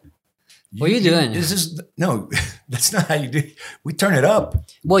was like, what are you doing? No, that's not how you do. We turn it up.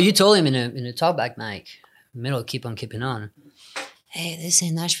 Well, you told him in a talkback mic, middle of Keep On Keeping On. hey, this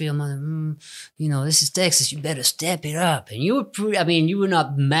ain't Nashville, mother. You know, this is Texas. You better step it up. And you were, you were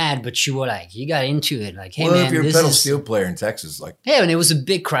not mad, but you were like, you got into it. Like, hey, well, man, if you're a this pedal is... steel player in Texas, like, Yeah, and it was a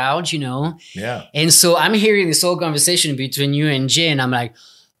big crowd, you know. yeah. And so I'm hearing this whole conversation between you and Jay, and I'm like,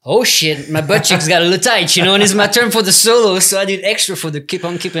 oh shit, my butt cheeks got a little tight, you know, and it's my turn for the solo. So I did extra for the keep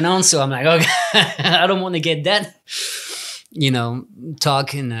on keeping on. So I'm like, okay, I don't want to get that, you know,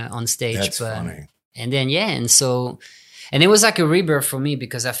 talking on stage. That's funny. And then, yeah. And it was like a rebirth for me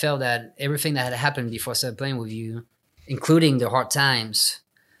because I felt that everything that had happened before I started playing with you, including the hard times,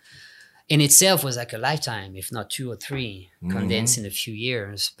 in itself was like a lifetime, if not 2 or 3, condensed in a few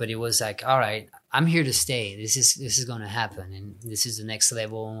years. But it was like, all right, I'm here to stay. This is going to happen, and this is the next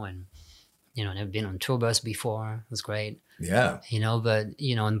level. And you know, never been on tour bus before. It was great. Yeah. You know, but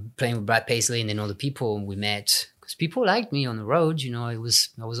you know, and playing with Brad Paisley and then all the people we met, because people liked me on the road. You know, I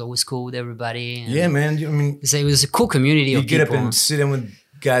was always cool with everybody. And Yeah, man. I mean, it was a cool community. You of get people. up and sit in with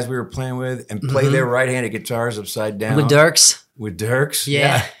guys we were playing with and play their right-handed guitars upside down with Dirks. With Dirks,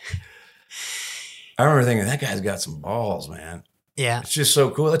 Yeah. I remember thinking that guy's got some balls, man. Yeah. It's just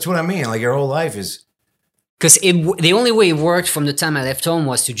so cool. That's what I mean. Like your whole life is. Because the only way it worked from the time I left home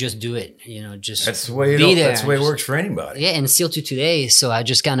was to just do it. You know, just That's the way be there. That's the way it works for anybody. Yeah, and still to today. So I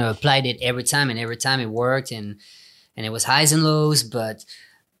just kind of applied it every time, and every time it worked, and it was highs and lows, but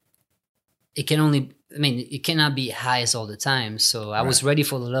it can only. I mean, it cannot be highs all the time. So I was ready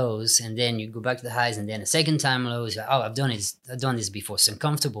for the lows, and then you go back to the highs, and then a second time lows. Oh, I've done this before. It's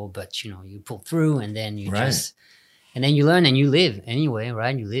uncomfortable, but you know, you pull through, and then you and then you learn and you live anyway,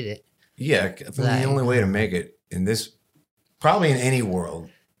 right? You live it. Yeah, I think the only way to make it in this, probably in any world,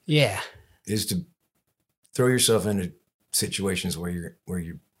 is to throw yourself into situations where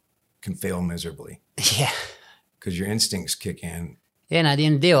you can fail miserably. Yeah, because your instincts kick in. Yeah, and at the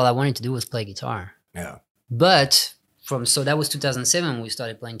end of the day, all I wanted to do was play guitar. Yeah. But so that was 2007 when we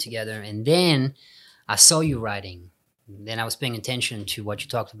started playing together. And then I saw you writing. Then I was paying attention to what you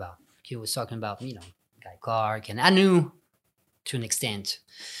talked about. You was talking about, you know, Guy Clark. And I knew to an extent.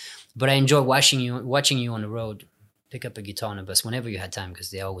 But I enjoyed watching you on the road pick up a guitar on a bus whenever you had time,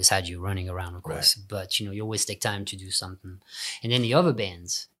 because they always had you running around, of course. Right. But, you know, you always take time to do something. And then the other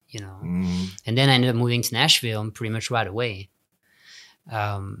bands, you know. Mm-hmm. And then I ended up moving to Nashville pretty much right away.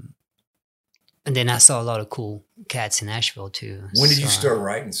 And then I saw a lot of cool cats in Nashville too. When did you start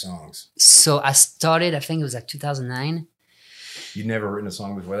writing songs? So I started, I think it was like 2009. You'd never written a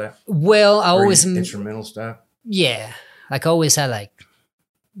song before that? Well, I always... Instrumental stuff? Yeah. Like I always had like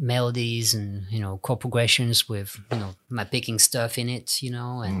melodies and, you know, chord progressions with, you know, my picking stuff in it, you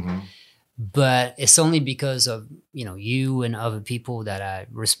know, and... But it's only because of, you know, you and other people that I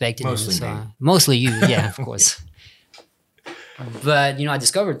respected. Mostly me. Mostly you, yeah, of course. But, you know, I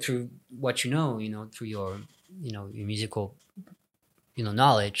discovered through what you know, through your, you know, your musical, you know,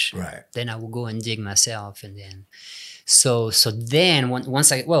 knowledge. Right. Then I will go and dig myself. And then, so then once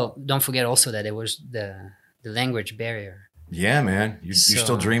don't forget also that there was the language barrier. Yeah, man. You're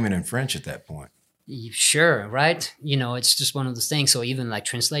still dreaming in French at that point. Sure, right? You know, it's just one of those things. So even like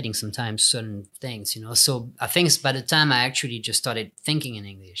translating sometimes certain things, you know. So I think by the time I actually just started thinking in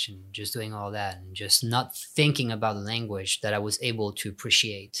English and just doing all that and just not thinking about the language, that I was able to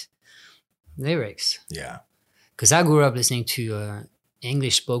appreciate lyrics. Yeah. Because I grew up listening to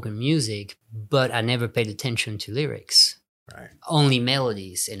English spoken music, but I never paid attention to lyrics. Right. Only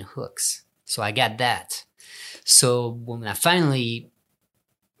melodies and hooks. So I got that. So when I finally,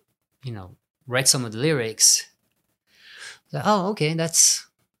 you know, read some of the lyrics, like, oh, okay, that's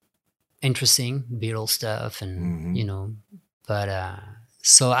interesting, Beatles stuff, and you know, but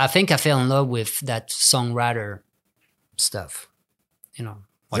so I think I fell in love with that songwriter stuff, you know.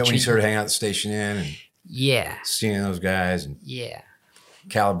 Is that when you started hanging out at the Station Inn and seeing those guys and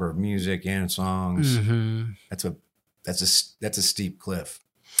caliber of music and songs? Mm-hmm. That's a steep cliff.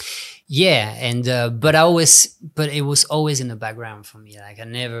 Yeah, and but it was always in the background for me. Like I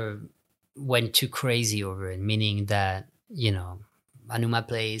never went too crazy over it, meaning that, you know, I knew my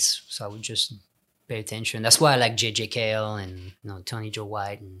place, so I would just pay attention. That's why I like J.J. Cale and, you know, Tony Joe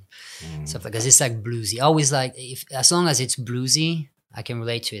White and stuff like that. Because it's like bluesy. I always like, as long as it's bluesy, I can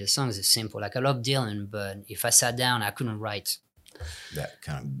relate to it. As long as it's simple. Like I love Dylan, but if I sat down, I couldn't write that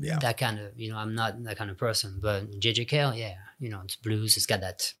kind of, you know, I'm not that kind of person. But J.J. Cale, you know, it's blues. It's got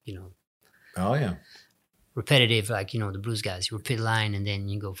that, you know. Oh, yeah. Repetitive, like, you know, the blues guys, you repeat a line and then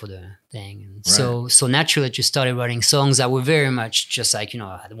you go for the thing. And so naturally I just started writing songs that were very much just like, you know,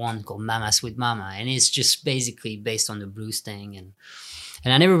 I had one called Mama Sweet Mama, and it's just basically based on the blues thing. And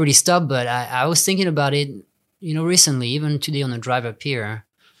I never really stopped, but I was thinking about it, you know, recently, even today on the drive up here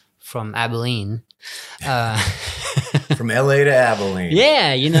from Abilene. Uh, From LA to Abilene.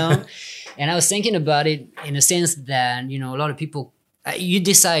 yeah, and I was thinking about it in a sense that, a lot of people, you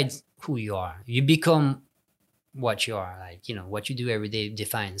decide who you are. You become what you are. Like, what you do every day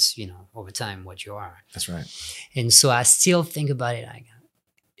defines, over time what you are. That's right. And so I still think about it. Like,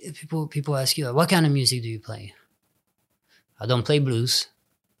 people ask you, what kind of music do you play? I don't play blues.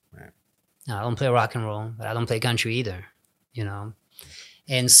 Right. No, I don't play rock and roll, but I don't play country either,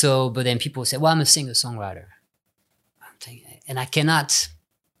 And so, but then people say, well, I'm a singer-songwriter. I'm thinking, and I cannot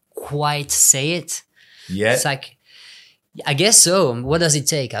quite say it. Yet? It's like, I guess so. What does it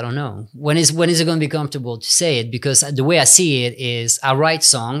take? I don't know. When is it going to be comfortable to say it? Because the way I see it is I write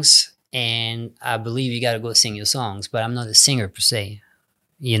songs and I believe you got to go sing your songs, but I'm not a singer per se.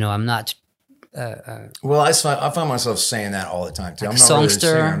 I'm not. Well, I find myself saying that all the time too. Like I'm a not really a songster.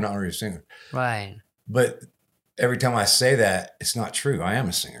 singer. I'm not really a singer. Right. But every time I say that, it's not true. I am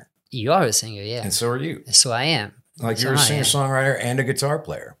a singer. You are a singer, yeah. And so are you. So I am. Like So you're a I am. singer-songwriter and a guitar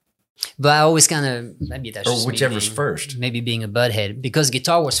player. But I always kind of, maybe that's Or just me whichever's being- first. Maybe being a butthead. Because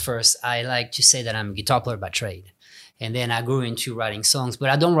guitar was first, I like to say that I'm a guitar player by trade. And then I grew into writing songs. But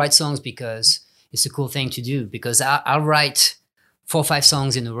I don't write songs because it's a cool thing to do. Because I'll write 4 or 5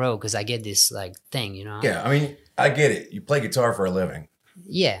 songs in a row because I get this like thing, Yeah, I mean, I get it. You play guitar for a living.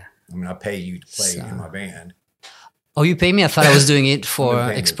 Yeah. I mean, I pay you to play So- in my band. Oh, you pay me? I thought I was doing it I'm for paying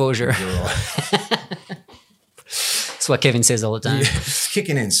the exposure. girl. That's what Kevin says all the time. Yeah, it's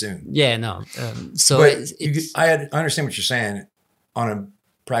kicking in soon. Yeah, no. So But it's I understand what you're saying. On a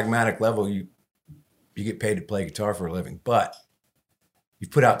pragmatic level, you get paid to play guitar for a living, but you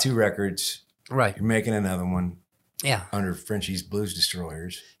put out 2 records. right. You're making another one Yeah. under Frenchie's Blues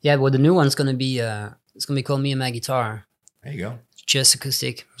Destroyers. Yeah, well, the new one's going to be, it's going to be called Me and My Guitar. There you go. Just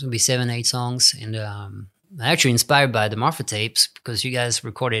acoustic. It's going to be 7, 8 songs. And I'm actually inspired by the Marfa tapes because you guys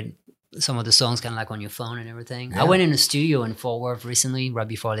recorded some of the songs kind of like on your phone and everything. Yeah. I went in the studio in Fort Worth recently, right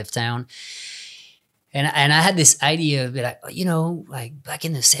before I left town. And I had this idea of like, like back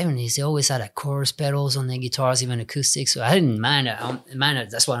in the 70s, they always had like chorus pedals on their guitars, even acoustic. So I didn't mind it.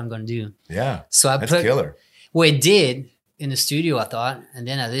 That's what I'm going to do. Yeah, So I that's put, killer. well, it did in the studio, I thought. And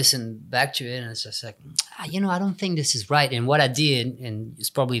then I listened back to it and it's just like, I don't think this is right. And what I did, and it's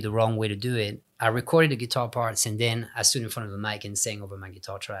probably the wrong way to do it, I recorded the guitar parts and then I stood in front of a mic and sang over my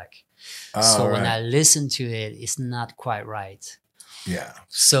guitar track. So when I listen to it, it's not quite right. Yeah.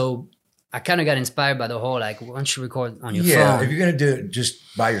 So I kind of got inspired by the whole, like, why don't you record on your Yeah, phone? if you're going to do it just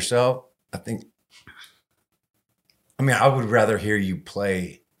by yourself, I would rather hear you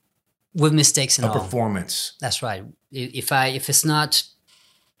play With mistakes and a all. performance. That's right. If it's not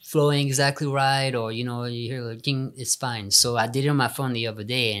flowing exactly right, or you hear like ding, it's fine. So I did it on my phone the other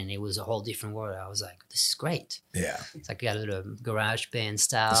day, and it was a whole different world. I was like, this is great. Yeah. It's like got a little garage band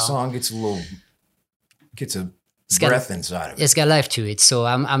style. The song gets a got- breath inside of it. It's got life to it. So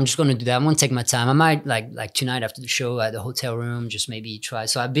I'm just gonna do that. I'm gonna take my time. I might like tonight after the show at the hotel room, just maybe try.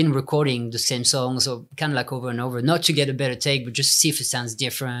 So I've been recording the same songs, so kind of like over and over, not to get a better take, but just to see if it sounds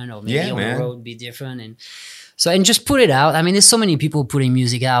different, or maybe Yeah, on man. the road be different. And just put it out. I mean, there's so many people putting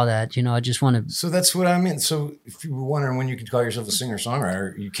music out that I just want to. So that's what I meant. So if you were wondering when you could call yourself a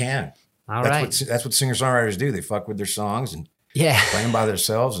singer-songwriter, you can. All that's right. That's what singer-songwriters do. They fuck with their songs and Yeah. play them by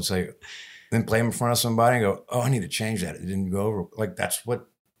themselves and then play them in front of somebody and go, oh, I need to change that. It didn't go over. Like that's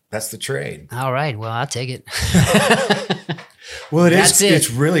the trade. All right. Well, I'll take it. Well, That's it.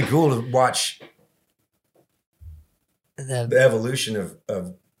 It's really cool to watch The- the evolution of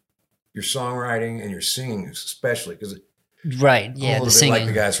your songwriting and your singing, especially because right. Yeah. a The little bit singing. like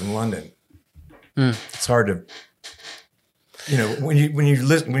the guys from London. Mm. It's hard to, when you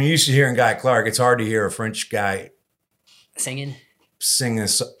listen, when you used to hearing Guy Clark, it's hard to hear a French guy Singing. sing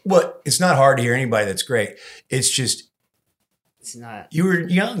this. Well, it's not hard to hear anybody that's great. It's just It's not. you were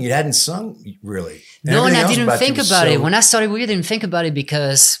young, you hadn't sung really. No, and everything I else didn't you think was about it. so- When I started, we didn't think about it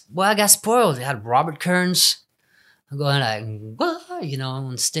because, well, I got spoiled. I had Robert Kearns going like, "Whoa,"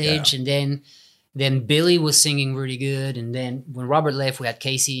 on stage. Yeah. And then Billy was singing really good. And then when Robert left, we had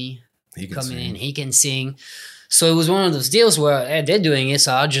Casey He can coming sing. in. He can sing. So it was one of those deals where they're doing it,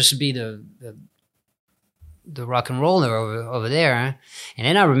 so I'll just be the rock and roller over there. And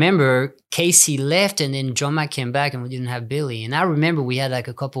then I remember Casey left, and then John Mack came back, and we didn't have Billy. And I remember we had like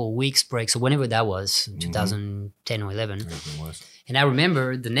a couple of weeks break, so whenever that was, 2010 or 11. Everything was. And I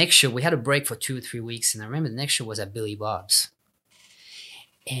remember the next show, we had a break for 2 or 3 weeks, and I remember the next show was at Billy Bob's.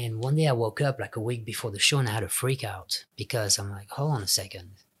 And one day I woke up like a week before the show, and I had a freak out because I'm like, hold on a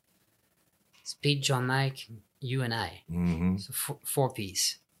second. It's Pete, John Mike, you and I. Mm-hmm. So four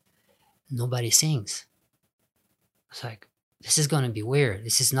piece. Nobody sings. It's like, this is going to be weird.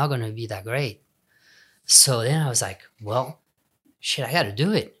 This is not going to be that great. So then I was like, well, shit, I got to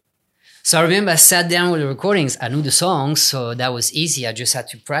do it. So I remember I sat down with the recordings. I knew the songs, so that was easy. I just had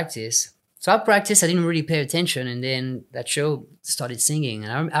to practice. So I practiced. I didn't really pay attention. And then that show started singing.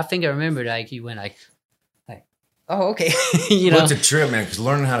 And I think I remember like you went like, oh, okay. You know, Well, it's a trip, man, because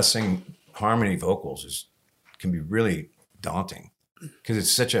learning how to sing harmony vocals can be really daunting because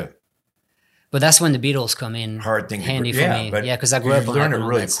it's such a but that's when the Beatles come in hard thing handy to for yeah, me. but Yeah, because I grew up you on learn it all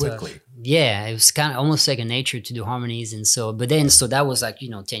really that stuff. quickly. Yeah, it was kind of almost second nature to do harmonies. And so, but then, so that was like,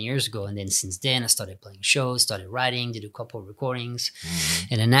 10 years ago. And then since then I started playing shows, started writing, did a couple of recordings. Mm-hmm.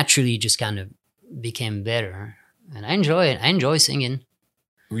 And then naturally just kind of became better. And I enjoy it. I enjoy singing.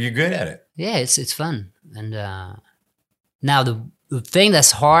 Well, you're good at it. Yeah, it's fun. And now the thing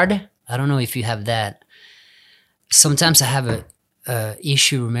that's hard, I don't know if you have that. Sometimes I have a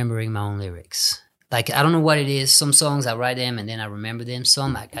issue remembering my own lyrics. Like, I don't know what it is. Some songs I write them and then I remember them.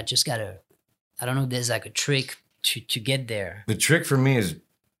 Some like I just gotta, I don't know if there's like a trick to get there. The trick for me is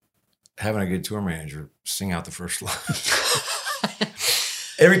having a good tour manager sing out the first line.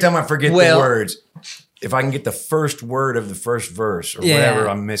 Every time I forget the words, if I can get the first word of the first verse or whatever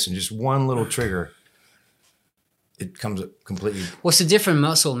I'm missing, just one little trigger, it comes up completely. Well, it's a different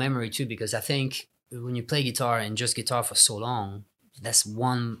muscle memory too, because I think when you play guitar and just guitar for so long, that's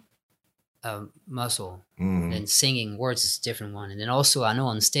one muscle. Mhm. And singing words is a different one. And then also, I know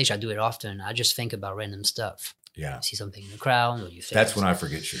on stage I do it often. I just think about random stuff. Yeah. You see something in the crowd, or you think That's when I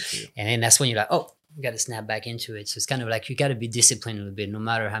forget shit too. and then that's when you're like, oh, you got to snap back into it. So it's kind of like you got to be disciplined a little bit, no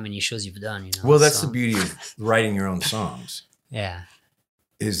matter how many shows you've done. You know. Well, that's So, the beauty of writing your own songs Yeah,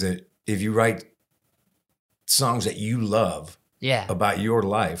 is that if you write songs that you love yeah, about your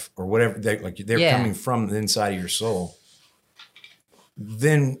life or whatever, they're Yeah. coming from the inside of your soul,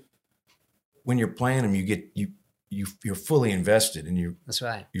 then when you're playing them, you're fully invested and you that's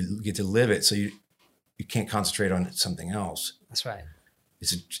right. get to live it. So you can't concentrate on something else. That's right.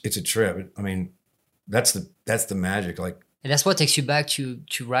 It's a trip. I mean, that's the magic. Like, And that's what takes you back to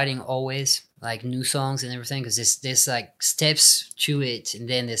writing always, like new songs and everything, because there's like steps to it, and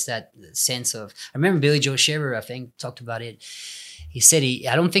then there's that sense of. I remember Billy Joe Shaver, I think, talked about it. He said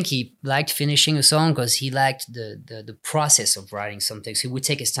I don't think he liked finishing a song because he liked the process of writing something. So he would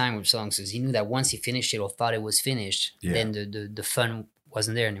take his time with songs because he knew that once he finished it or thought it was finished, Yeah. then the fun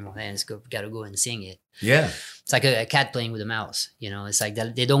wasn't there anymore. Then it's got to go and sing it. yeah. It's like a cat playing with a mouse. It's like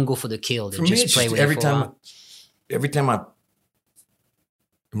that, they don't go for the kill. They For me, just it's play just with it for a while.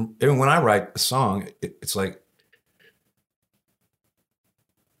 even when I write a song, it's like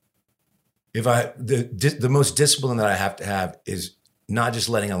if the most discipline that I have to have is not just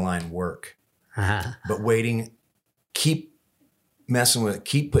letting a line work, Uh-huh. but waiting, keep messing with it,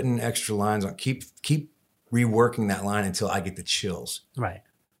 keep putting extra lines on, keep reworking that line until I get the chills. Right.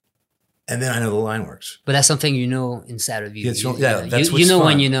 And then I know the line works. But that's something you know inside of you. Yeah, it's- You- yeah, you, that's you what's know fun.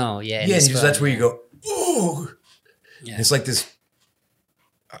 when you know. Yeah. and Yeah, it's because fun, that's where you yeah. go, ooh. Yeah. It's like this,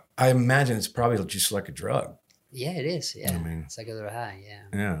 I imagine it's probably just like a drug. Yeah, it is. Yeah. I mean- it's like a little high. Yeah.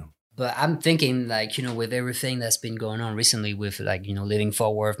 Yeah. But I'm thinking, like, with everything that's been going on recently with, like, living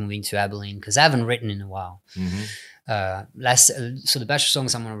Fort Worth, moving to Abilene, because I haven't written in a while. Mm-hmm. So the batch of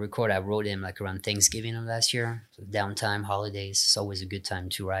songs I'm going to record, I wrote them like around Thanksgiving of last year. So downtime, holidays, it's always a good time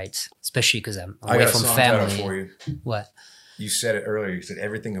to write, especially because I'm I away got a from song family. title for you. What? You said it earlier. You said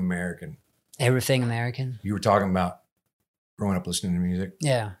everything American. Everything American? You were talking about growing up listening to music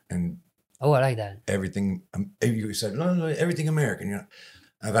Yeah. and Oh, I like that. everything. You said, no, everything American.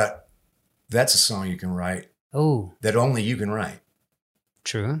 I thought that's a song you can write Oh, that only you can write.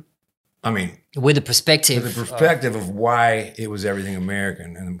 true. I mean, With the perspective. with the perspective of why it was everything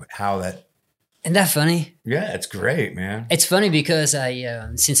American and how that, Isn't that funny? yeah, it's great, man. It's funny because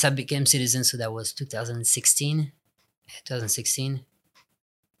since I became citizen, so that was 2016.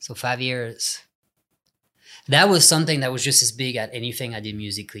 So 5 years. That was something that was just as big at anything I did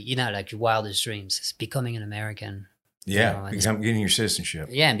musically. Like your wildest dreams. It's becoming an American. Yeah, and getting your citizenship.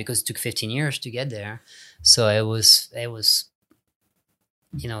 Yeah, and because it took 15 years to get there. So it was,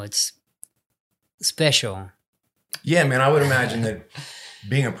 it's special. Yeah, man, I would imagine that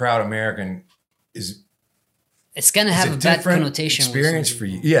being a proud American is It's going to it's have a a bad different connotation. with some experience for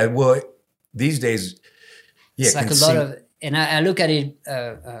you. people. Yeah, well, these days, yeah, It's like a lot of, and I look at it,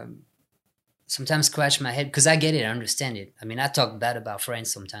 sometimes scratch my head because I get it, I understand it. I mean, I talk bad about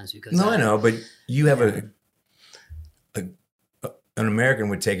friends sometimes because No, I know, but you have an American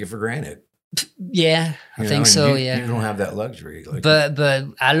would take it for granted. Yeah, I You know, think and so. you, Yeah, you don't have that luxury. Like, but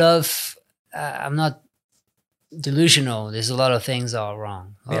I love. I'm not delusional. There's a lot of things that are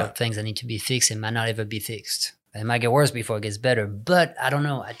wrong. A lot Yeah. of things that need to be fixed and might not ever be fixed. It might get worse before it gets better. But I don't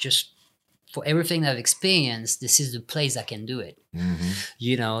know. For everything I've experienced, this is the place I can do it.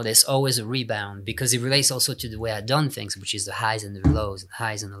 You know, there's always a rebound because it relates also to the way I've done things, which is the highs and the lows, the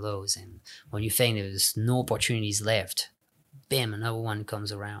highs and the lows. And when you think there's no opportunities left, bam, another one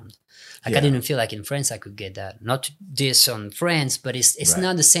comes around. Like I didn't feel like in France I could get that. Not to diss on France, but it's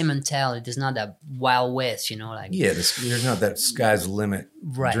not the same mentality. There's not that Wild West, you know, like there's not that sky's the limit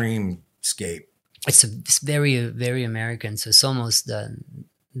dreamscape. It's very, very American. So it's almost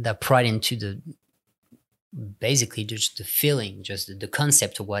the pride into basically just the feeling, just the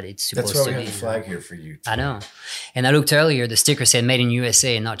concept of what it's supposed to be. That's why we have the flag here for you. I know. And I looked earlier, the sticker said made in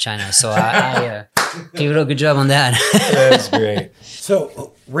USA and not China. So I gave it a good job on that. That's great.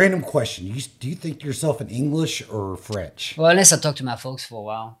 So, random question. Do you think yourself in English or French? Well, unless I talk to my folks for a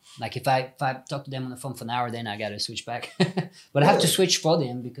while. Like if I talk to them on the phone for an hour, then I got to switch back. But I have to switch for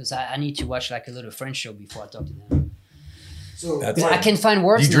them because I need to watch like a little French show before I talk to them. So I can find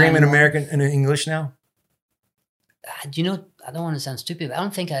words. You dream in American and in English now? You know, I don't want to sound stupid, but I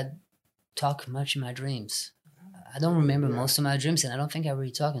don't think I talk much in my dreams. I don't remember most of my dreams, and I don't think I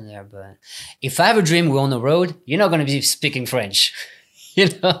really talk in there. But if I have a dream, we're on the road, you're not going to be speaking French. You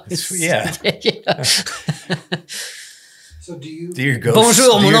know? Yeah. You know? So do your ghosts,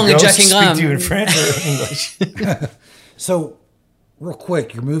 Bonjour, mon nom est Jack Ingram. Speak to you in French or English? So, real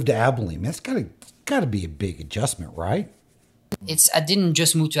quick, your move to Abilene, that's got to be a big adjustment, right? I didn't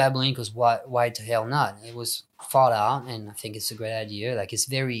just move to Abilene because why the hell not? It was thought out, and I think it's a great idea. Like it's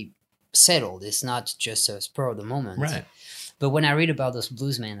very settled. It's not just a spur of the moment. Right. But when I read about those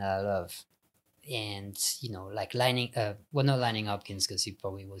bluesmen that I love, and you know, like not Lightning Hopkins because he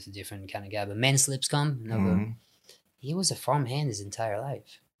probably was a different kind of guy, but Mance Lipscomb, he was a farmhand his entire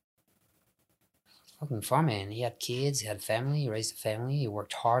life. Fucking farmhand. He had kids, he had family, he raised a family, he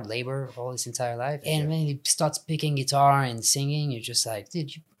worked hard labor all his entire life. And when he starts picking guitar and singing, you're just like,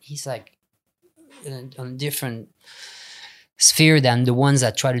 dude, he's like on a different sphere than the ones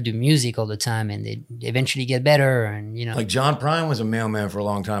that try to do music all the time and they eventually get better. And, you know. Like John Prine was a mailman for a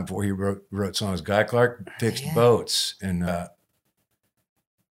long time before he wrote songs. Guy Clark fixed boats. And but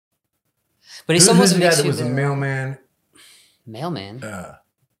it's almost a guy that was a mailman. Mailman? That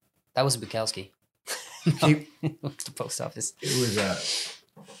was Bukowski. The post office. It was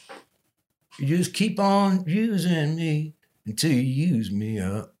you just keep on using me until you use me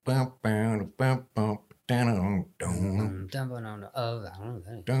up. Yeah.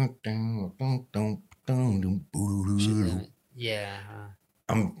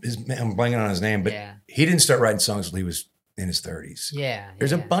 I'm blanking on his name, but he didn't start writing songs until he was in his 30s. Yeah.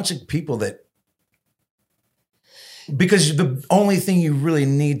 There's a bunch of people that, because the only thing you really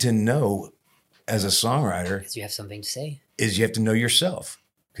need to know as a songwriter, because you have something to say, is you have to know yourself.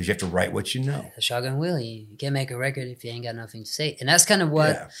 Because you have to write what you know. The Shotgun Willie, you can't make a record if you ain't got nothing to say, and that's kind of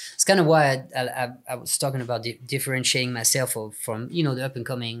what. It's kind of why I was talking about differentiating myself from the up and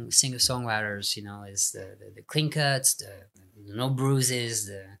coming singer songwriters. You know, is the clean cuts, the no bruises,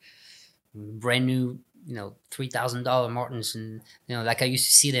 the brand new $3,000 Martins, and like I used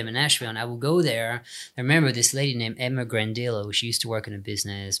to see them in Nashville, and I would go there. I remember this lady named Emma Grandillo. She used to work in a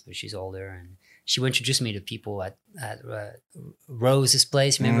business, but she's older, and she would introduce me to people at Rose's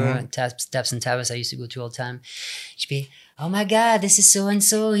place, remember? Taps and Tapas I used to go to all the time. She'd be, oh my God, this is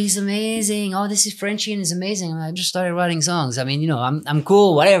so-and-so, he's amazing. Oh, this is Frenchie and he's amazing. I just started writing songs. I mean, I'm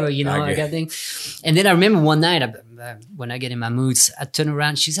cool, whatever, I got things. And then I remember one night, when I get in my moods, I turn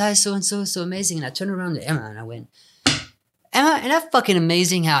around, she's, hi, so-and-so, so amazing. And I turned around to Emma and I went, Emma, isn't that fucking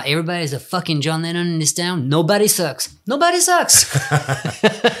amazing how everybody is a fucking John Lennon in this town? Nobody sucks. Nobody sucks.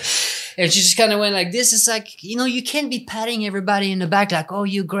 And she just kind of went like this. It's like, you can't be patting everybody in the back like, oh,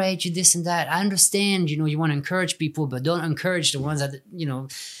 you're great, you this and that. I understand, you want to encourage people, but don't encourage the ones that,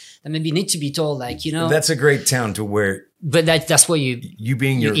 that maybe need to be told, like, That's a great town to where. But that's where you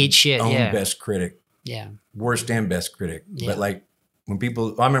being your eat shit, own best critic. Yeah. Worst and best critic. Yeah. But like when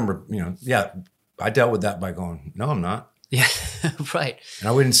people, I remember, I dealt with that by going, no, I'm not. Yeah, right. And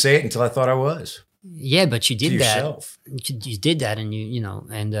I wouldn't say it until I thought I was. Yeah, but you did that. Yourself. You did that,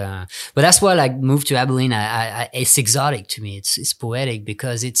 and but that's why, like, moved to Abilene. It's exotic to me. It's poetic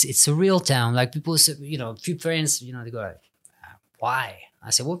because it's a real town. Like people say, a few friends, they go like, why? I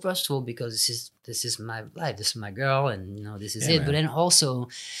said, well, first of all, because this is my life. This is my girl, and this is it. Man. But then also,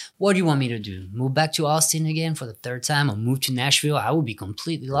 what do you want me to do? Move back to Austin again for the third time, or move to Nashville? I would be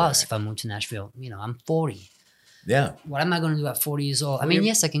completely lost if I moved to Nashville. I'm 40. Yeah. What am I going to do at 40 years old? I mean,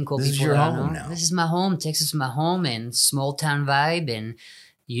 yes, I can call people. This is your home now. This is my home. Texas is my home, and small town vibe. And,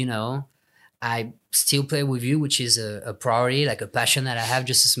 I still play with you, which is a priority, like a passion that I have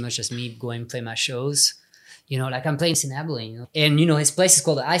just as much as me going and play my shows. You know, like I'm playing in Abilene, you know? And you know, his place is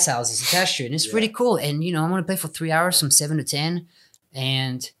called the Ice House. It's attached to it, and it's really cool. And you know, I'm gonna play for 3 hours from 7 to 10,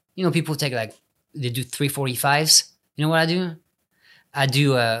 and you know, people take like they do 3:45s. You know what I do? I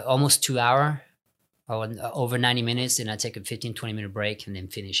do almost 2 hour or over 90 minutes, and I take a 15-20 minute break and then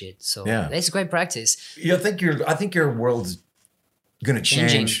finish it. So it's great practice. I think your world's gonna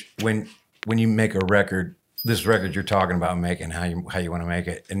change when you make a record. This record you're talking about making, how you want to make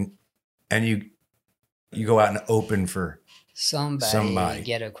it, and you go out and open for somebody,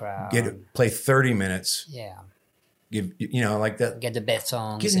 get a crowd, play 30 minutes. Yeah. Give, you know, like that. Get the best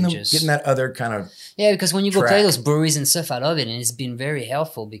songs. Getting that other kind of because when you go track. play those breweries and stuff, I love it, and it's been very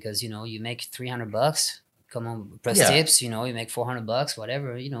helpful because you know you make $300. Come on, plus tips. You know, you make $400,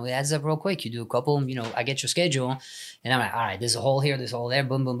 whatever. You know, it adds up real quick. You do a couple. You know, I get your schedule, and I'm like, all right, there's a hole here, there's a hole there,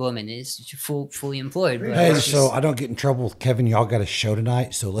 boom, boom, boom, and it's fully employed. But hey, so I don't get in trouble with Kevin. Y'all got a show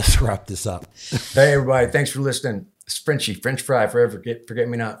tonight, so let's wrap this up. Hey, everybody, thanks for listening. It's Frenchie, French fry, forever. Forget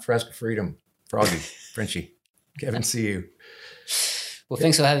me not, Fresca Freedom, Froggy, Frenchie. Kevin, see you. Well,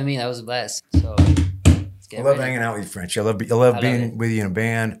 thanks for having me. That was a blast. So I love hanging out with you, French. I love being with you in a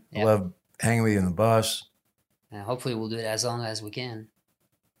band. Yep. I love hanging with you on the bus. And hopefully we'll do it as long as we can.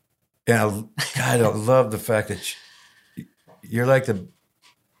 And I love the fact that you're like the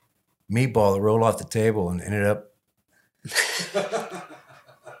meatball that rolled off the table and ended up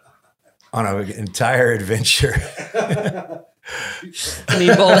on an entire adventure.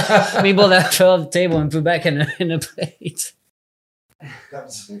 meatball that fell off the table and put back in a plate. That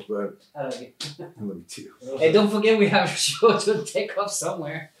was sick, bud. I love you. I love you too. Hey, don't forget we have a show to take off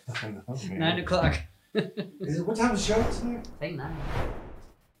somewhere. I know, man. 9 o'clock. What time is the show tonight? I think 9.